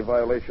aware that any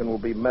violation will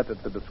be met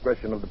at the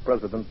discretion of the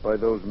president by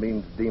those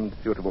means deemed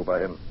suitable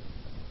by him.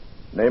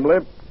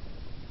 Namely,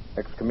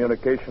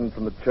 excommunication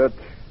from the church,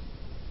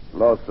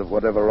 loss of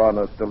whatever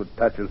honor still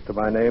attaches to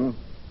my name,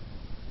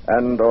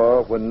 and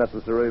or, when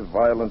necessary,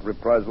 violent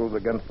reprisals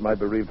against my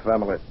bereaved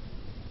family.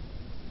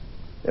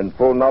 In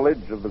full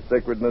knowledge of the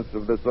sacredness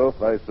of this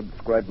oath, I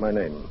subscribe my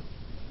name.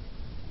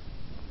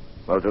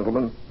 Well,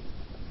 gentlemen,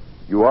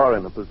 you are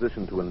in a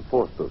position to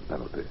enforce those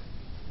penalties.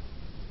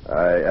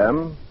 I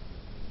am.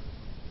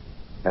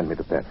 Hand me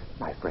the pen.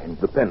 My friend.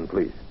 The pen,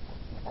 please.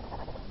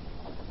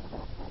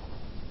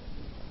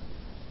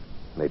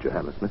 Major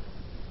Hammersmith.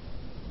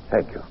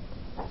 Thank you.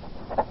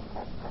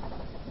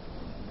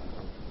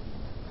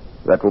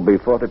 That will be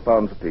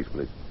 £40 apiece,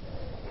 please.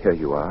 Here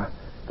you are.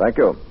 Thank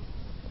you.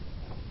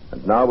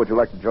 And now, would you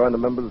like to join the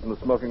members in the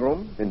smoking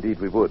room?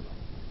 Indeed, we would.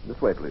 This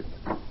way, please.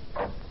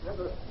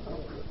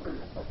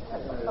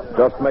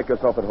 Just make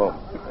yourself at home.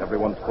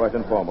 Everyone's quite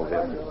informal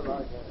here.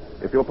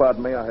 If you'll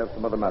pardon me, I have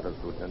some other matters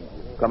to attend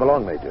to. Come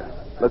along, Major.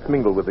 Let's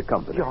mingle with the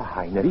company. Your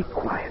Highness. Be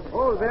quiet.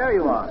 Oh, there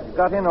you are. You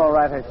got in all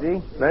right, I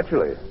see.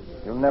 Naturally.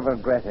 You'll never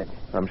regret it.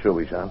 I'm sure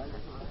we shan't.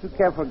 You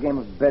care for a game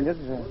of billiards,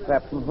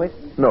 perhaps some whist?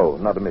 No,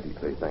 not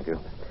immediately, thank you.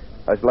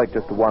 I should like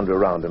just to wander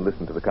around and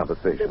listen to the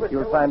conversation.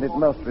 You'll find it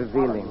most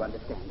revealing.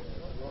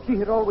 She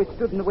had always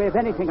stood in the way of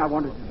anything I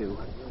wanted to do.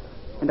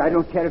 And I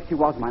don't care if she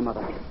was my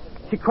mother.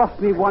 She crossed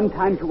me one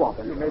time too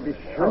often. You may be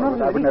sure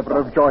that I would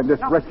never have joined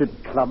this wretched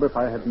club if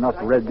I had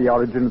not read The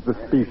Origin of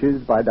the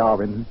Species by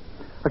Darwin.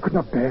 I could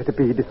not bear to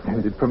be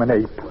descended from an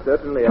ape.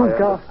 Certainly, You I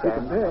gasped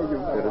understand.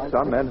 There are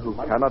some men who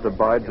cannot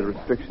abide the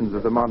restrictions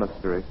of the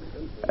monastery.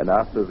 And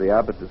after the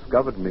abbot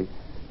discovered me,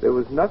 there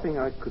was nothing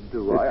I could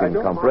do. It's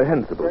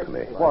incomprehensible to me.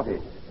 What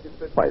is?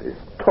 Why, this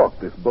talk,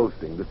 this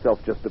boasting, this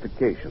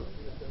self-justification.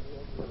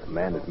 If a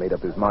man has made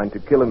up his mind to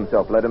kill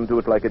himself, let him do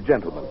it like a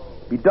gentleman.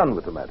 Be done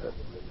with the matter.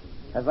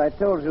 As I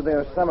told you, there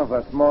are some of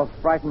us more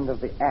frightened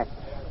of the act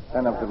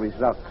than of the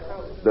result.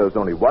 There's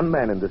only one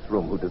man in this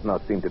room who does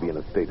not seem to be in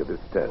a state of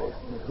hysteria.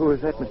 Who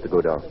is that, Mr.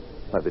 Goodall?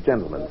 Why, the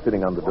gentleman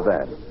sitting on the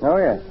divan. Oh,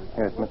 yes.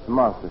 Yes, Mr.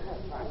 Malthus.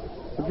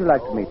 Would you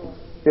like to meet him?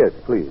 Yes,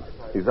 please.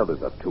 These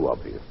others are too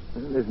obvious.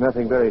 There's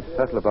nothing very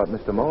subtle about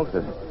Mr.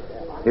 Malthus.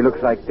 He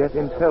looks like death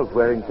himself,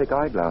 wearing thick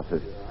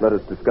eyeglasses. Let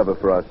us discover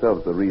for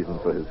ourselves the reason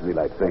for his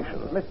relaxation.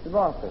 Mr.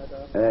 Malthus.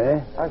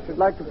 I should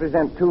like to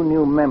present two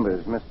new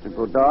members, Mr.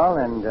 Goodall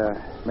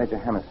and Major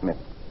Hammersmith.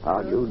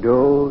 How do you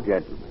do,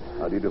 gentlemen?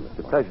 How do you do,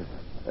 Mr. Pleasure?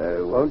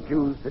 Won't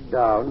you sit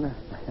down?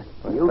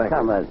 Well,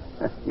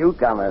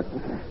 Newcomers.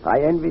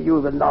 I envy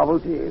you the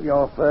novelty of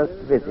your first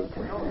visit.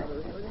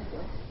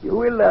 You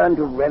will learn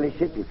to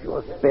relish it if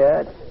you're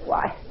spared.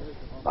 Why,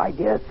 my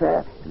dear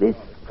sir, this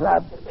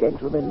club,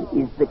 gentlemen,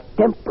 is the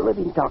temple of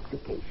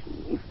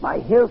intoxication. If my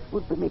health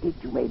would permit it,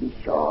 you may be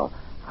sure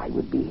I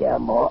would be here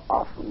more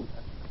often.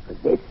 For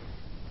this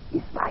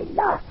is my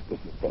last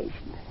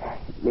dissipation.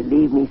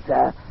 Believe me,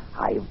 sir,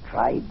 I have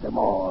tried them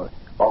all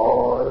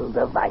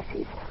the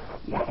vices.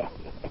 Yes.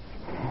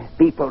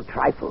 People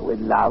trifle with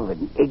love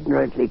and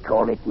ignorantly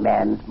call it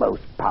man's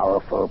most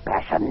powerful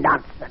passion.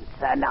 Nonsense,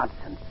 sir,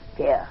 nonsense.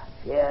 Fear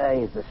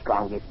is the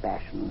strongest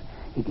passion.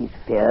 It is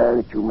fear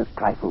that you must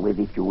trifle with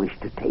if you wish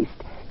to taste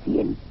the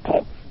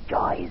intense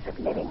joys of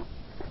living.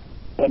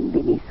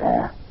 Envy me,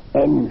 sir,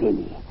 envy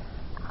me.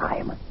 I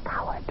am a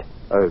coward.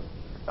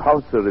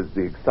 How, sir, is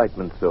the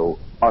excitement so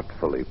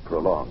artfully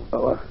prolonged?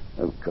 Oh,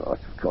 of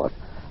course.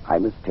 I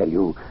must tell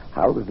you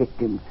how the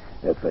victim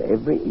for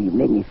every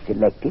evening is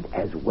selected,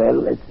 as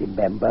well as the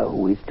member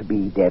who is to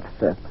be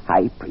Death's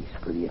high priest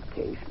for the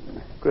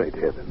occasion. Great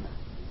heavens.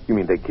 You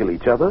mean they kill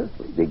each other?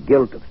 The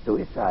guilt of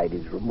suicide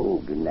is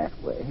removed in that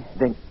way.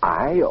 Then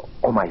I,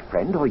 or my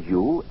friend, or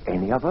you,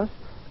 any of us,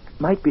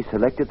 might be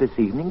selected this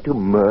evening to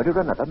murder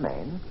another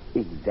man?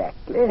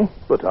 Exactly.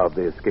 But how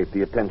they escape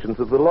the attentions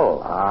of the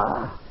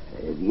law?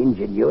 The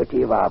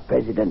ingenuity of our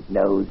president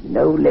knows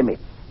no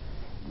limits.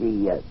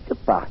 The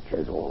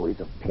departures always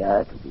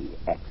appear to be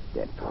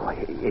accidental. Oh,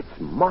 it's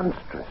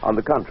monstrous. On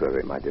the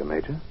contrary, my dear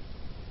Major,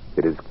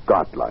 it is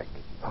godlike.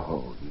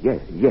 Oh,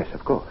 yes,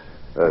 of course.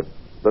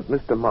 But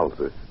Mr.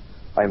 Malthus,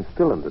 I'm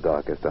still in the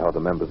dark as to how the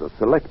members are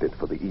selected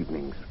for the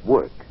evening's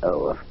work.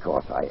 Oh, of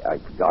course, I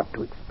forgot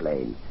to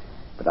explain.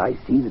 But I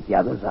see that the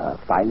others are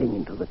filing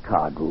into the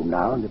card room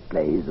now, and the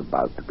play is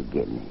about to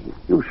begin.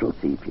 You shall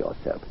see for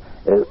yourself.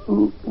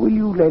 Will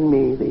you lend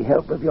me the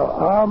help of your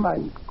arm?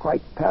 I'm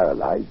quite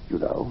paralyzed, you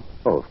know.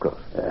 Oh, of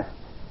course.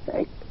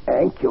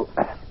 Thank you.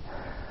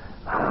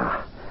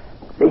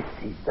 This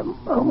is the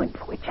moment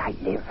for which I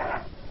live.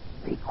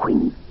 The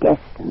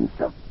quintessence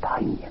of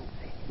poignancy.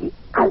 The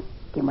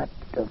ultimate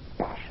of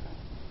passion.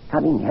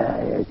 Coming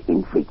here as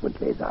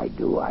infrequently as I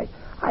do,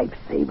 I've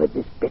savored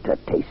this bitter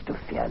taste of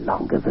fear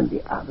longer than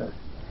the others.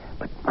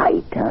 But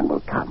my turn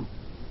will come.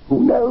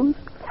 Who knows?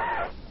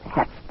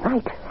 Perhaps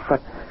tonight.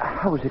 But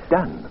how is it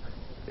done?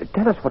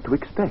 Tell us what to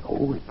expect.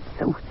 Oh, it's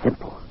so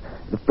simple.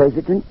 The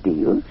president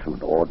deals from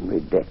an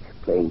ordinary deck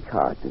playing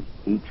cards, and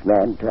each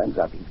man turns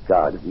up his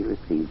card as he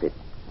receives it.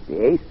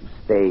 The ace of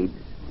spades,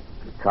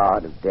 the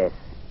card of death.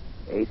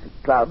 The ace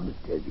of clubs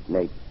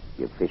designates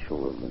the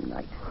official of the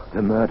night.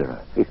 The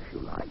murderer. If you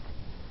like.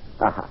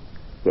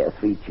 Here,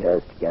 3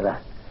 chairs together.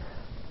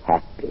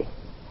 Happy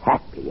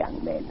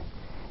young men.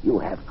 You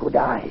have good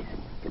eyes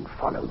and can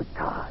follow the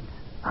cards.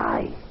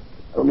 I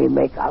only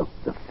make out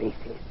the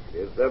faces.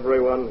 Is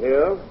everyone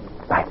here?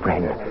 My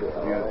friend,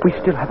 we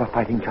still have a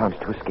fighting chance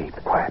to escape.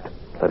 Quiet.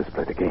 Let us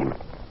play the game.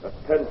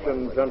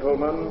 Attention,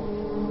 gentlemen.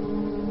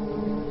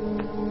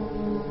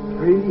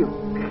 3 of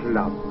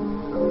clubs.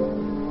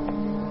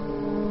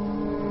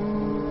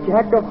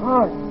 Jack of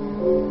hearts.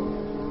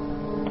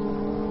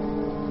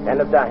 10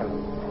 of diamonds.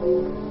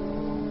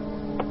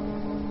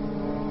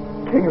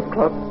 King of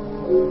clubs.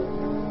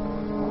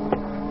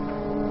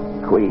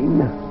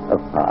 Queen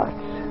of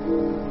hearts.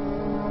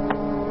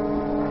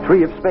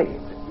 3 of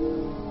spades.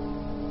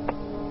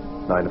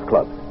 9 of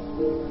clubs.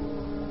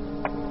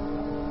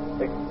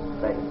 6 of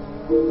spades.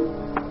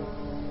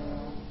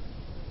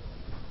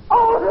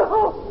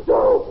 Oh,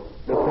 no!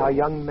 It's our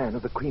young man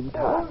of the cream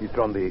tower. He's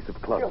drawn the ace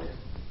of clubs.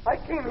 I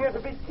came here to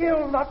be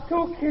killed, not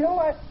to kill.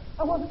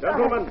 I want to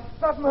Gentlemen. die,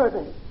 not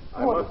murder.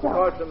 I must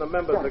caution the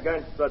members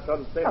against such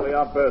unseemly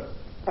outbursts.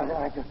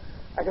 I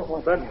don't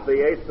want Since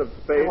the ace of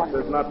spades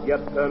has not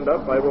yet turned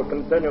up, I will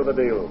continue the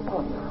deal.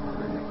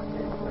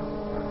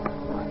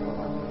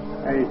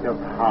 Ace of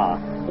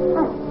hearts.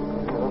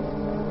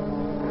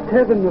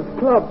 7 of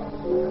clubs.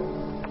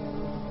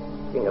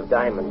 King of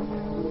diamonds.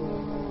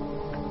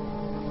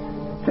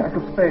 Jack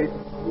of spades.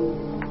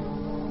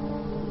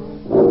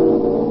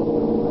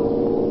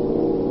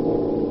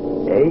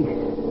 Ace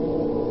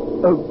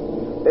of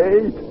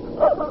 8.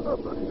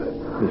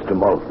 Mr.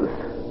 Malthus.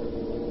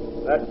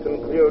 That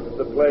concludes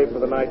the play for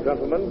the night,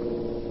 gentlemen.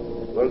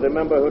 Will the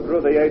member who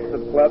drew the ace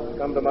of clubs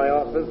come to my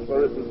office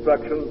for his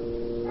instructions?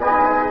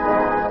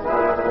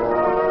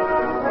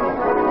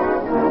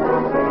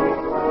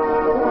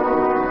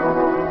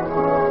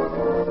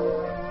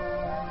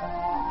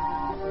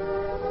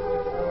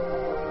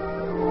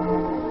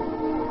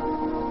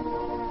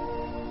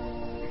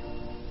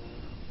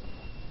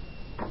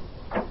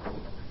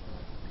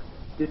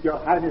 Did your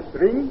Highness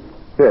ring?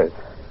 Yes.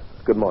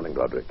 Good morning,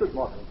 Roderick. Good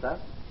morning, sir.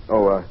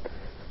 Oh,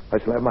 I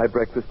shall have my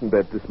breakfast in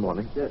bed this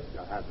morning. Yes,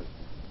 Your Highness.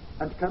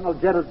 And Colonel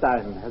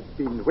Geraldine has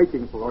been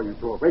waiting for you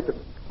to awaken.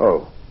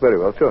 Oh, very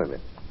well. Show him in.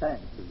 Thank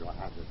you, Your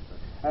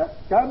Highness.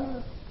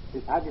 Colonel,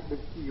 His Highness will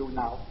see you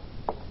now.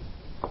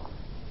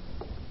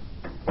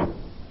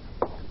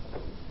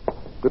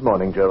 Good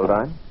morning,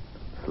 Geraldine.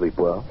 Sleep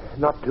well?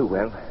 Not too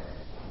well.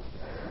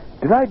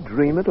 Did I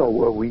dream it, or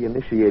were we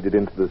initiated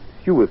into the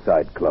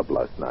suicide club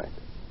last night?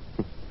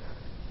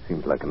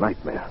 Seems like a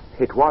nightmare.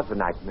 It was a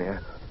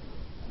nightmare,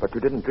 but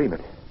you didn't dream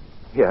it.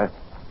 Here,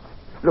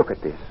 look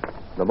at this,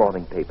 the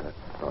morning paper.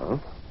 Huh?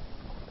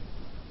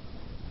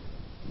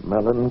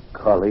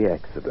 Melancholy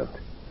accident.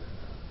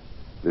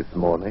 This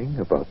morning,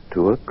 about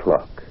 2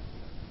 o'clock,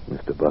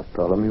 Mr.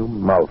 Bartholomew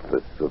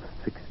Malthus of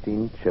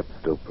 16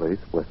 Chepstow Place,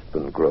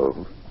 Westbourne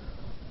Grove,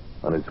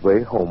 on his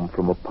way home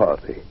from a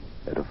party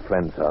at a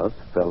friend's house,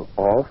 fell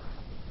off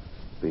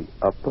the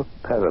upper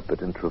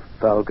parapet in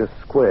Trafalgar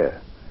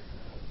Square,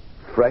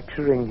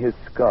 fracturing his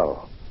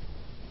skull.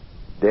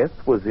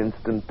 Death was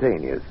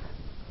instantaneous.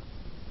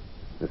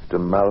 Mr.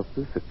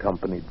 Malthus,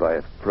 accompanied by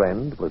a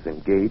friend, was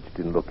engaged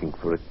in looking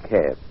for a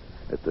cab.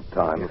 At the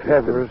time... If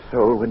ever a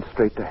soul went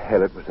straight to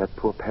hell, it was that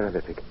poor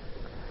paralytic.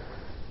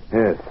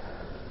 Yes.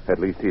 At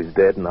least he's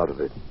dead and out of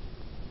it.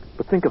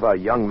 But think of our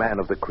young man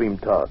of the cream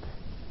tarts.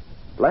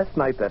 Last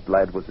night that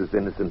lad was as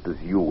innocent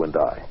as you and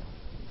I.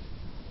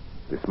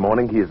 This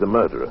morning he is a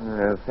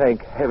murderer.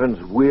 Thank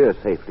heavens we're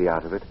safely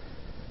out of it.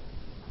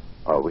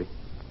 Are we?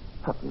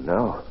 Oh,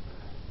 no.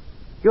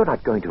 You're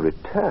not going to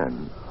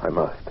return. I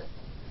must.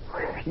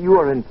 You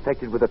are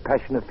infected with a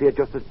passion of fear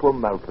just as poor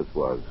Malthus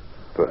was.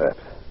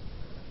 Perhaps.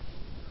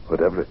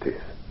 Whatever it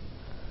is.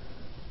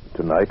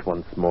 Tonight,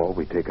 once more,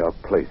 we take our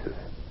places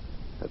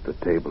at the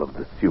table of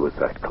the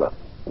Suicide Club.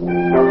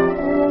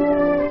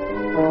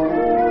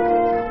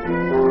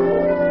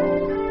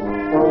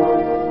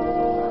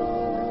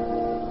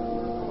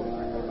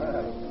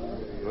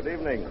 Good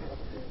evening.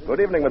 Good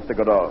evening, Mr.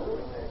 Goodall.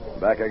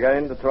 Back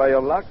again to try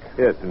your luck?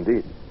 Yes,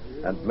 indeed.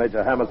 And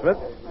Major Hammersmith?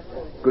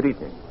 Good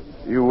evening.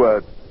 You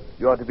are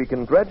to be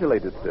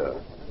congratulated, sir,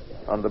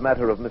 on the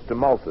matter of Mr.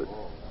 Malthus.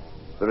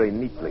 Very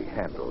neatly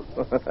handled.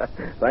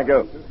 Thank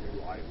you.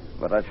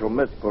 But I shall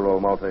miss poor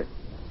old Malthus.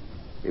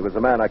 He was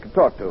a man I could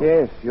talk to.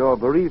 Yes, your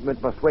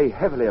bereavement must weigh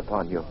heavily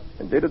upon you.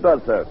 Indeed it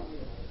does, sir.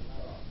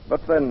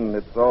 But then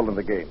it's all in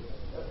the game.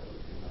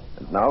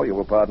 And now, you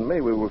will pardon me,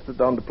 we will sit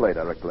down to play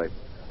directly.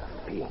 The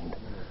fiend.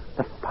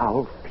 The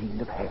foul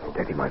fiend of hell.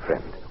 Steady, my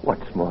friend.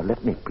 Once more,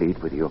 let me plead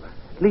with you.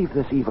 Leave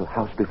this evil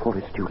house before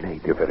it's too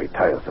late. You're very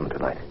tiresome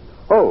tonight.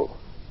 Oh,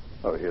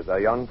 here's our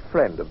young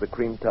friend of the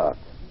cream tarts.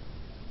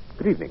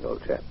 Good evening,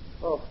 old chap.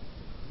 Oh,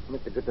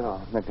 Mr.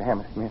 Goodall, Mr.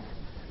 Hammersmith.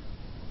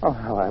 Oh,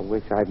 how I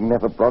wish I'd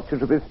never brought you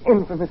to this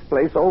infamous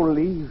place. Oh,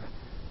 leave.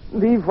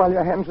 Leave while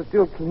your hands are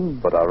still clean.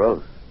 But our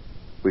oath.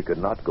 We could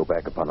not go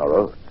back upon our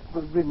oath.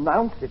 Well,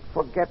 renounce it.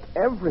 Forget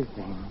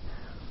everything.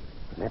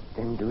 Let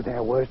them do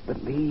their worst,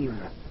 but leave.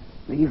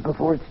 Leave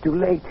before it's too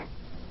late.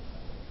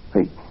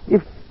 Hey,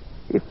 if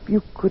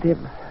you could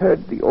have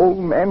heard the old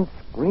man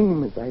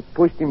scream as I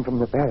pushed him from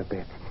the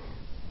parapet.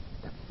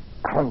 The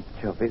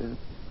crunch of his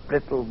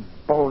brittle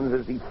bones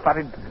as he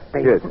fluttered to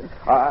space. Yes,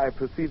 I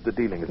perceive the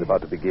dealing is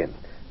about to begin.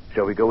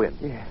 Shall we go in?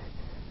 Yes.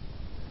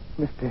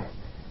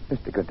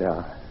 Mr.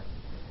 Goodall,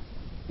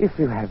 if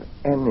you have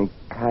any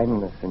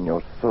kindness in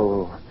your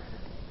soul,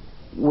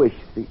 wish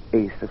the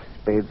ace of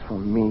spades for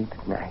me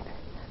tonight.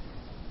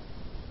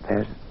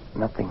 There's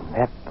nothing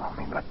left for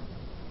me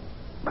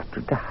but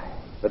to die.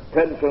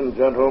 Attention,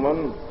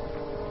 gentlemen.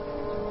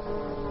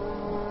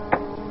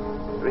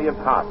 3 of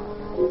hearts.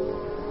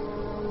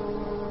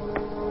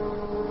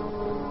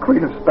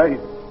 Queen of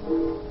spades.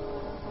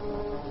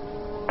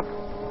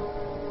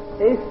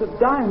 Ace of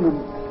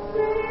diamonds.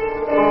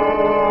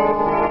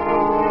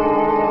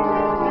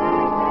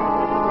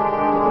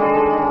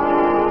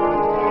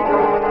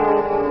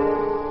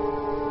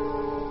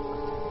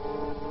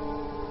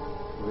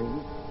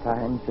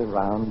 Times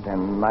around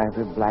and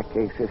neither black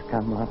ace has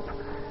come up.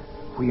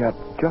 We are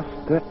just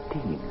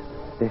 13.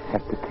 This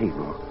at the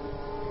table.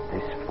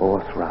 This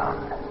 4th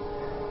round.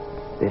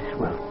 This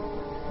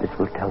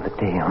will tell the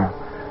tale.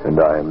 And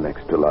I am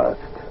next to last.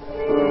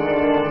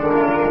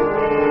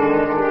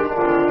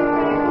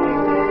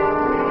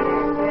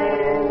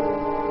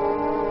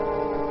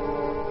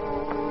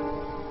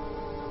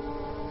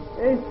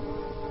 Ace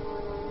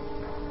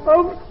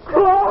of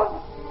clubs.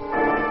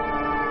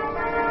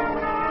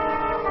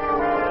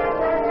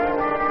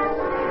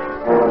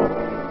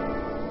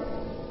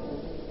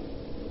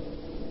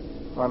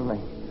 Only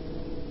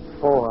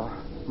 4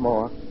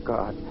 more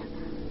cards.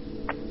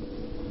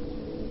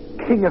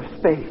 King of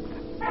spades.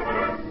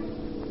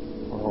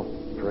 Oh,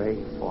 pray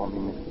for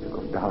me, Mr.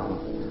 Goodall.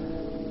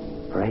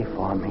 Pray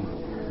for me.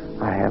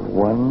 I have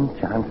 1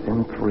 chance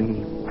in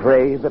 3.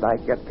 Pray that I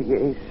get the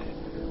ace.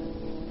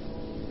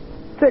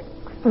 6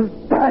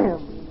 of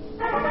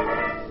diamonds.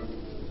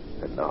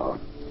 And now,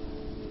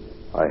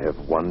 I have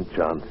 1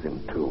 chance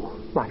in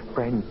 2. My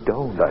friend,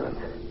 don't. Silence.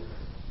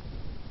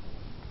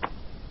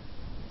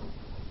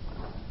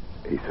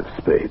 Ace of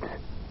spades.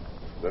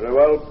 Very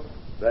well.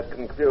 That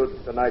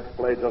concludes tonight's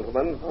play,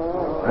 gentlemen.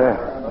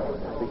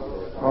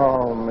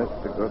 Oh,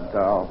 Mr.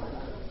 Goodall.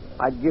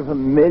 I'd give $1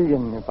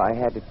 million if I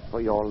had it for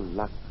your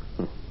luck.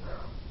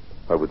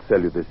 I would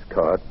sell you this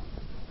card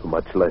for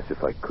much less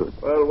if I could.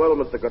 Well,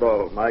 Mr.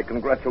 Goodall, my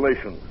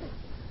congratulations.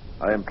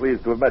 I am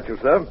pleased to have met you,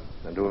 sir,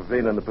 and to have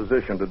been in the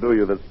position to do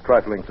you this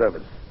trifling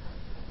service.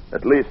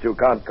 At least you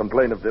can't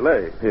complain of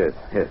delay. Yes.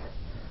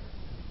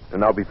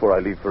 And now, before I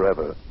leave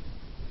forever,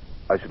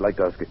 I should like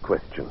to ask a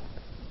question.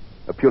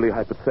 A purely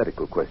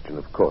hypothetical question,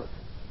 of course,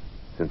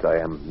 since I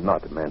am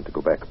not a man to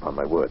go back upon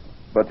my word.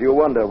 But you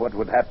wonder what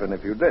would happen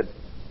if you did.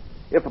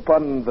 If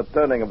upon the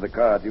turning of the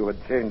card you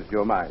had changed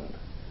your mind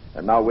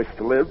and now wish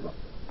to live?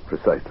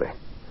 Precisely.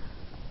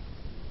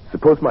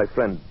 Suppose my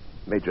friend,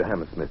 Major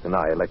Hammersmith, and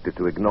I elected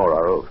to ignore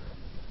our oath.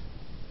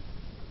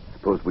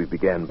 Suppose we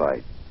began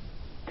by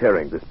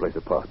tearing this place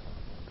apart.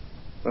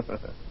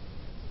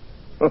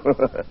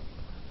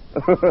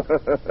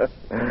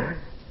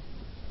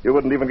 You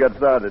wouldn't even get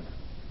started.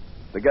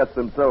 The guests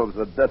themselves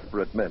are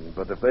desperate men,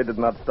 but if they did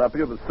not stop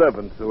you, the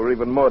servants, who are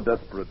even more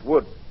desperate,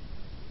 would.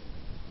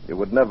 you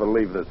would never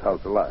leave this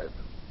house alive.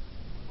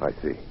 I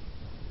see.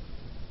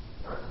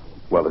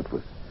 Well, it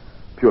was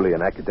purely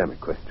an academic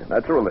question.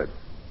 Naturally.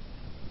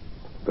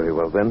 Very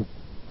well, then.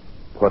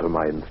 What are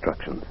my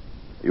instructions?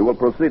 You will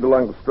proceed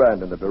along the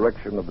Strand in the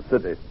direction of the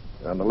city,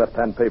 on the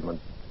left-hand pavement,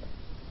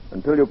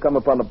 until you come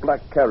upon a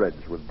black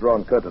carriage with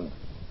drawn curtains.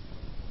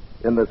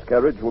 In this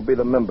carriage will be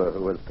the member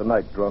who has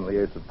tonight drawn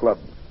the ace of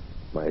clubs.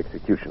 My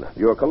executioner.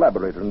 Your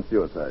collaborator in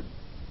suicide.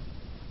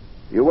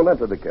 You will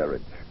enter the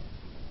carriage,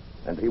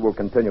 and he will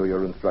continue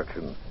your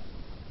instructions.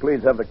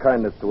 Please have the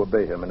kindness to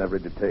obey him in every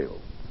detail.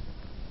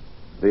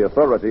 The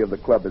authority of the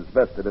club is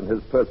vested in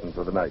his person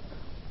for the night.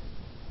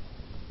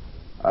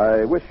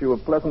 I wish you a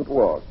pleasant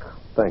walk.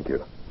 Thank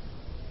you.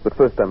 But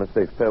first I must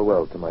say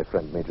farewell to my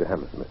friend, Major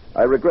Hammersmith.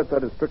 I regret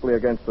that is strictly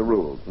against the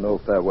rules. No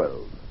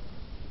farewells.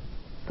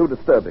 Too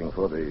disturbing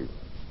for the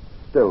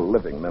still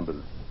living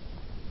members.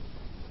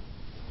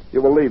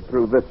 You will leave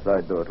through this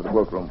side door to the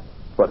workroom.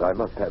 But I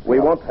must have... We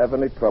won't have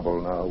any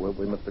trouble now, will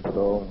we, Mr.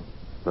 Godot?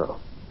 No.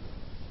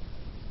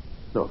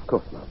 No, of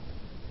course not.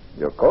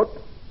 Your coat?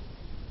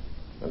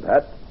 And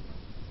hat?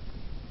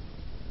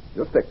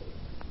 Your stick?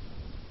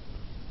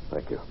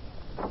 Thank you.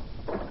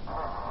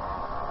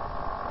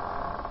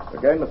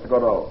 Again, Mr.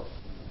 Godot.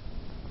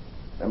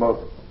 A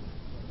most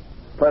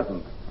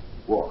pleasant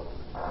walk.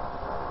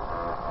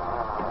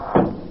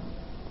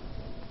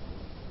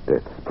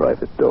 Death's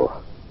private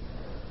door.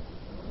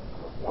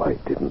 Why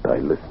didn't I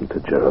listen to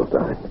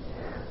Geraldine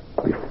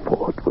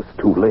before it was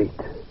too late?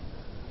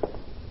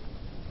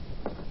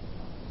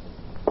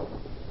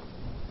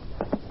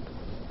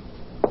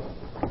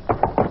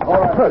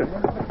 All right.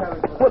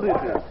 What is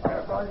it?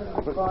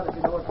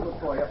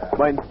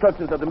 My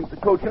instructions are to meet the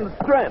coach in the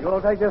Strand.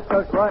 You'll take this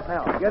coach right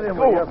now. Get in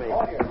with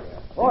you.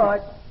 All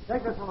right.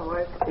 Take this on the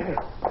way.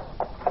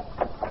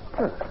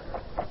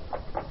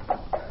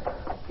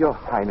 Your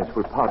Highness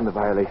will pardon the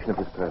violation of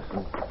his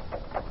person.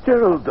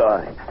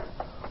 Geraldine.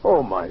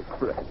 Oh, my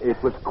friend.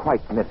 It was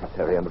quite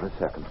necessary under the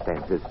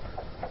circumstances.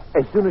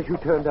 As soon as you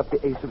turned up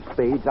the ace of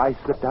spades, I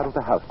slipped out of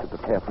the house to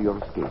prepare for your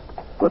escape.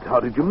 But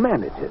how did you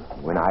manage it?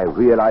 When I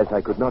realized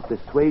I could not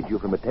dissuade you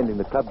from attending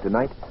the club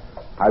tonight,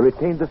 I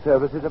retained the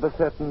services of a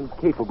certain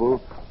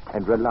capable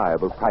and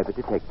reliable private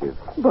detective.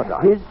 But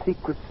his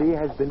secrecy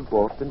has been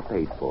bought and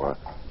paid for.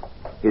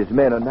 His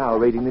men are now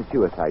raiding the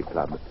suicide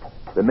club.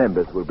 The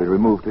members will be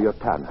removed to your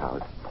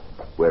townhouse,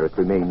 where it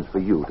remains for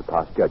you to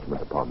pass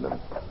judgment upon them.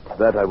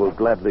 That I will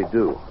gladly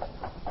do,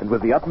 and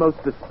with the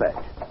utmost dispatch.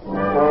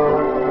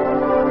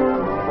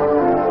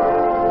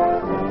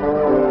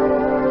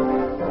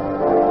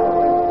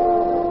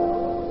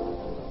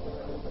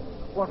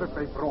 What have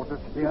they brought us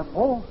here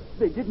for?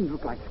 They didn't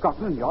look like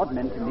Scotland Yard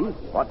men to me.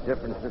 What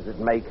difference does it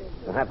make?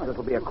 Perhaps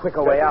it'll be a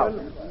quicker way out.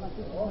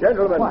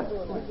 Gentlemen.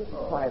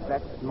 Why,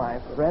 that's my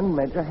friend,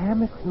 Major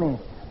Hammersmith.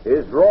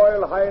 His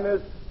Royal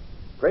Highness,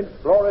 Prince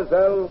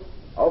Florizel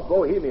of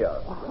Bohemia.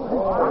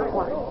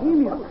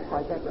 Bohemia?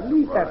 Why,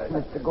 that's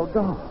Mr.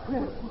 Godot.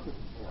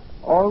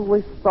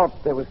 Always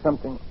thought there was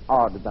something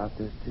odd about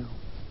this, too.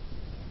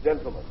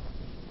 Gentlemen,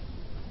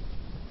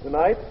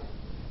 tonight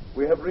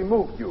we have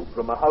removed you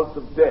from a house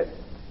of death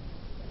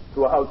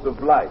to a house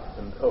of life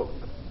and hope.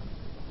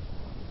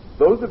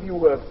 Those of you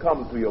who have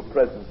come to your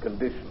present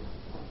condition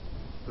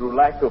through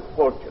lack of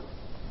fortune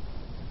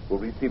will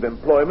receive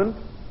employment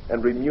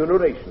and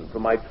remuneration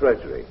from my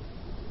treasury.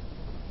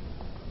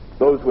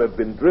 Those who have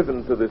been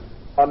driven to this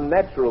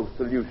unnatural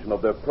solution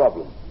of their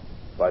problem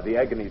by the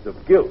agonies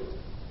of guilt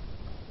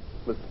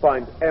must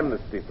find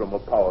amnesty from a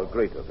power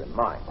greater than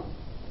mine.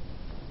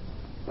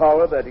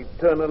 Power that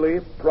eternally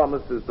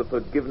promises the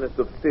forgiveness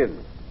of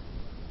sins,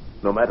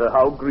 no matter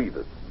how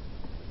grievous.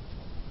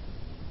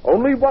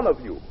 Only one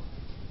of you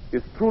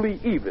is truly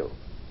evil,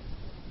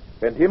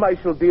 and him I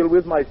shall deal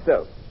with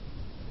myself.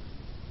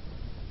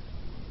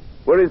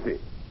 Where is he?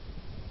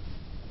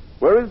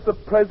 Where is the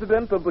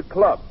president of the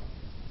club?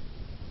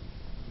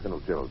 Colonel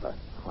Geraldine.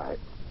 Why,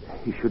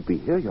 he should be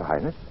here, Your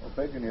Highness.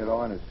 Begging Your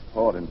Highness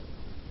pardon.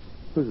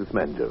 Who's this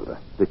man, Geraldine?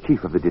 The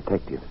chief of the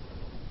detectives.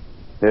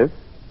 Yes?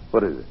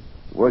 What is it?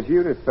 Was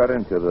you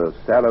referring to the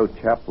sallow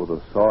chap with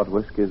the sword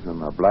whiskers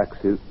and the black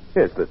suit?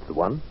 Yes, that's the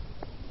one.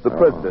 The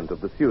president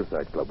of the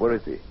Suicide Club. Where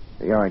is he?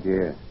 He aren't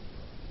here.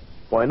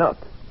 Why not?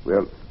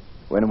 Well,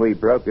 when we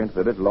broke into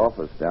the little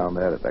office down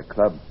there at the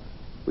club,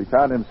 we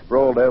found him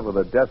sprawled over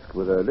the desk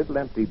with a little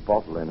empty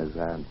bottle in his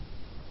hand.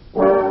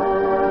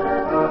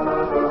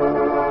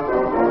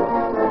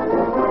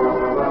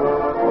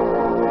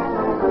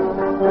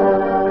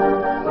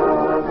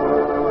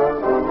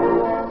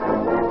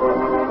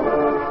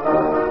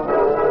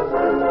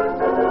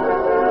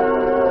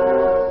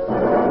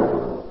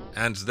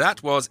 And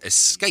that was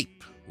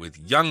Escape with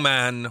Young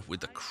Man with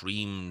the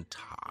Cream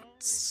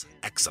Tarts.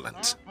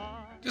 Excellent.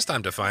 Just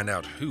time to find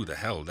out who the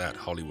hell that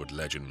Hollywood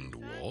legend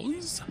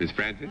was. Miss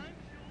Francis?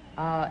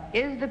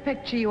 Is the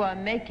picture you are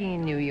making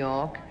in New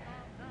York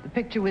the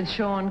picture with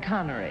Sean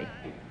Connery?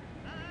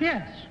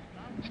 Yes.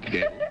 Mr.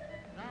 Gale?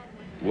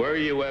 Were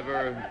you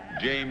ever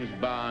James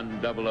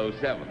Bond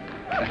 007?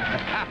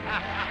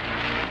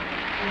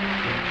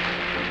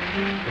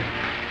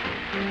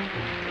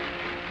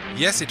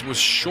 Yes, it was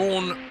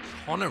Sean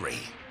Connery.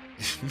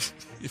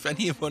 If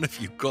any one of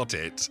you got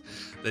it,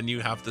 then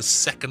you have the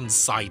second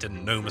sight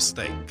and no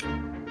mistake.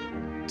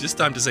 Just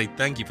time to say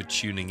thank you for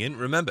tuning in.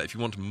 Remember, if you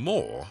want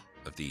more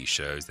of these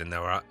shows, then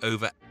there are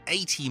over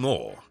 80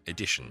 more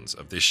editions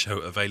of this show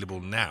available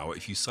now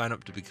if you sign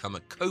up to become a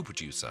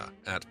co-producer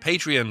at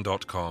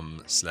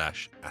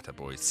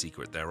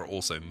patreon.com/AttaboySecret. There are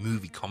also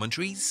movie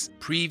commentaries,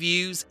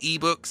 previews,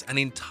 ebooks, an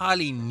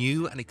entirely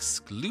new and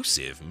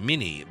exclusive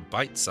mini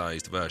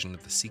bite-sized version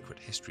of the Secret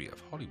History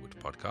of Hollywood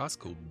podcast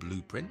called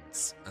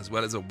Blueprints, as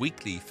well as a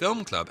weekly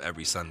film club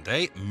every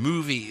Sunday,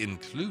 movie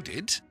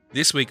included.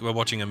 This week we're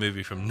watching a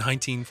movie from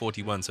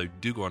 1941, so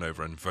do go on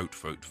over and vote.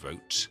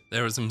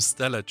 There are some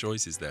stellar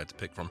choices there to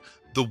pick from.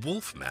 The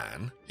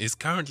Wolfman is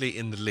currently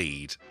in the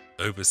lead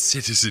over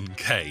Citizen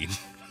Kane,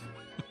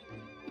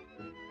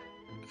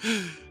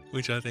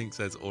 which I think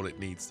says all it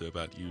needs to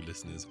about you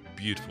listeners.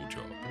 Beautiful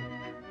job.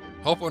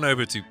 Hop on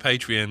over to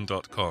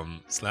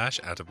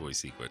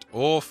patreon.com/AttaboySecret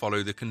or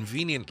follow the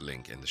convenient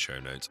link in the show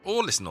notes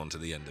or listen on to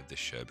the end of this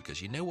show,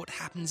 because you know what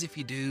happens if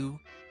you do?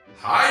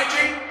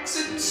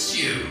 Hijinks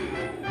ensue!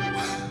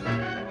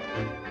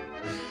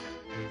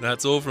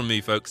 That's all from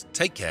me, folks.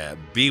 Take care,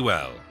 be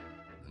well,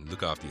 and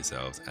look after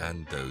yourselves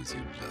and those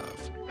you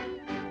love.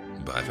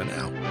 Bye for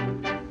now.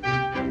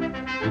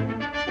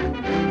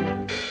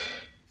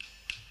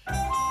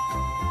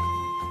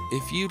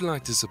 If you'd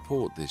like to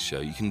support this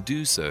show, you can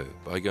do so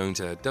by going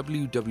to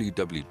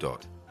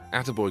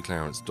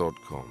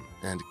www.attaboyclarence.com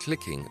and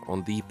clicking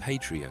on the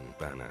Patreon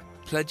banner.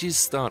 Pledges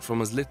start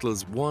from as little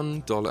as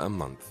 $1 a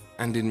month,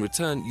 and in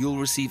return you'll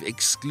receive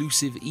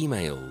exclusive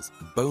emails,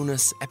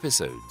 bonus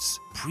episodes,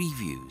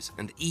 previews,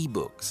 and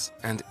ebooks,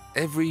 and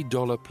every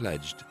dollar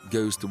pledged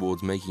goes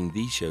towards making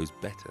these shows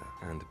better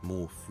and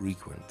more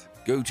frequent.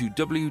 Go to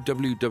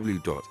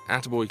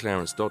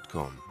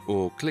www.attaboyclarence.com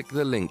or click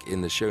the link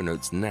in the show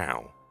notes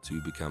now to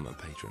become a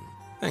patron.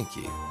 Thank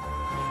you.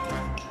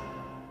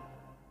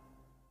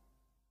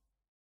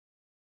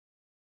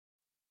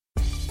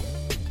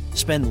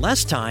 Spend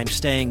less time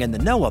staying in the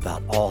know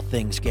about all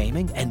things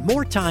gaming and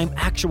more time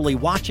actually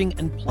watching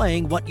and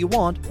playing what you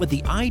want with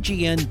the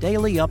IGN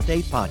Daily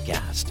Update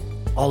podcast.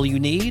 All you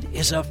need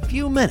is a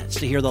few minutes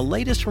to hear the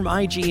latest from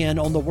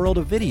IGN on the world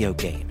of video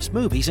games,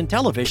 movies, and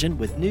television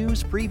with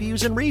news,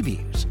 previews, and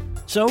reviews.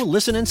 So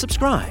listen and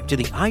subscribe to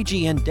the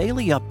IGN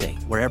Daily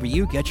Update wherever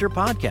you get your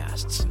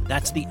podcasts.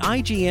 That's the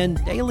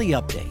IGN Daily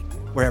Update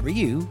wherever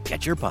you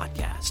get your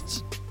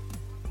podcasts.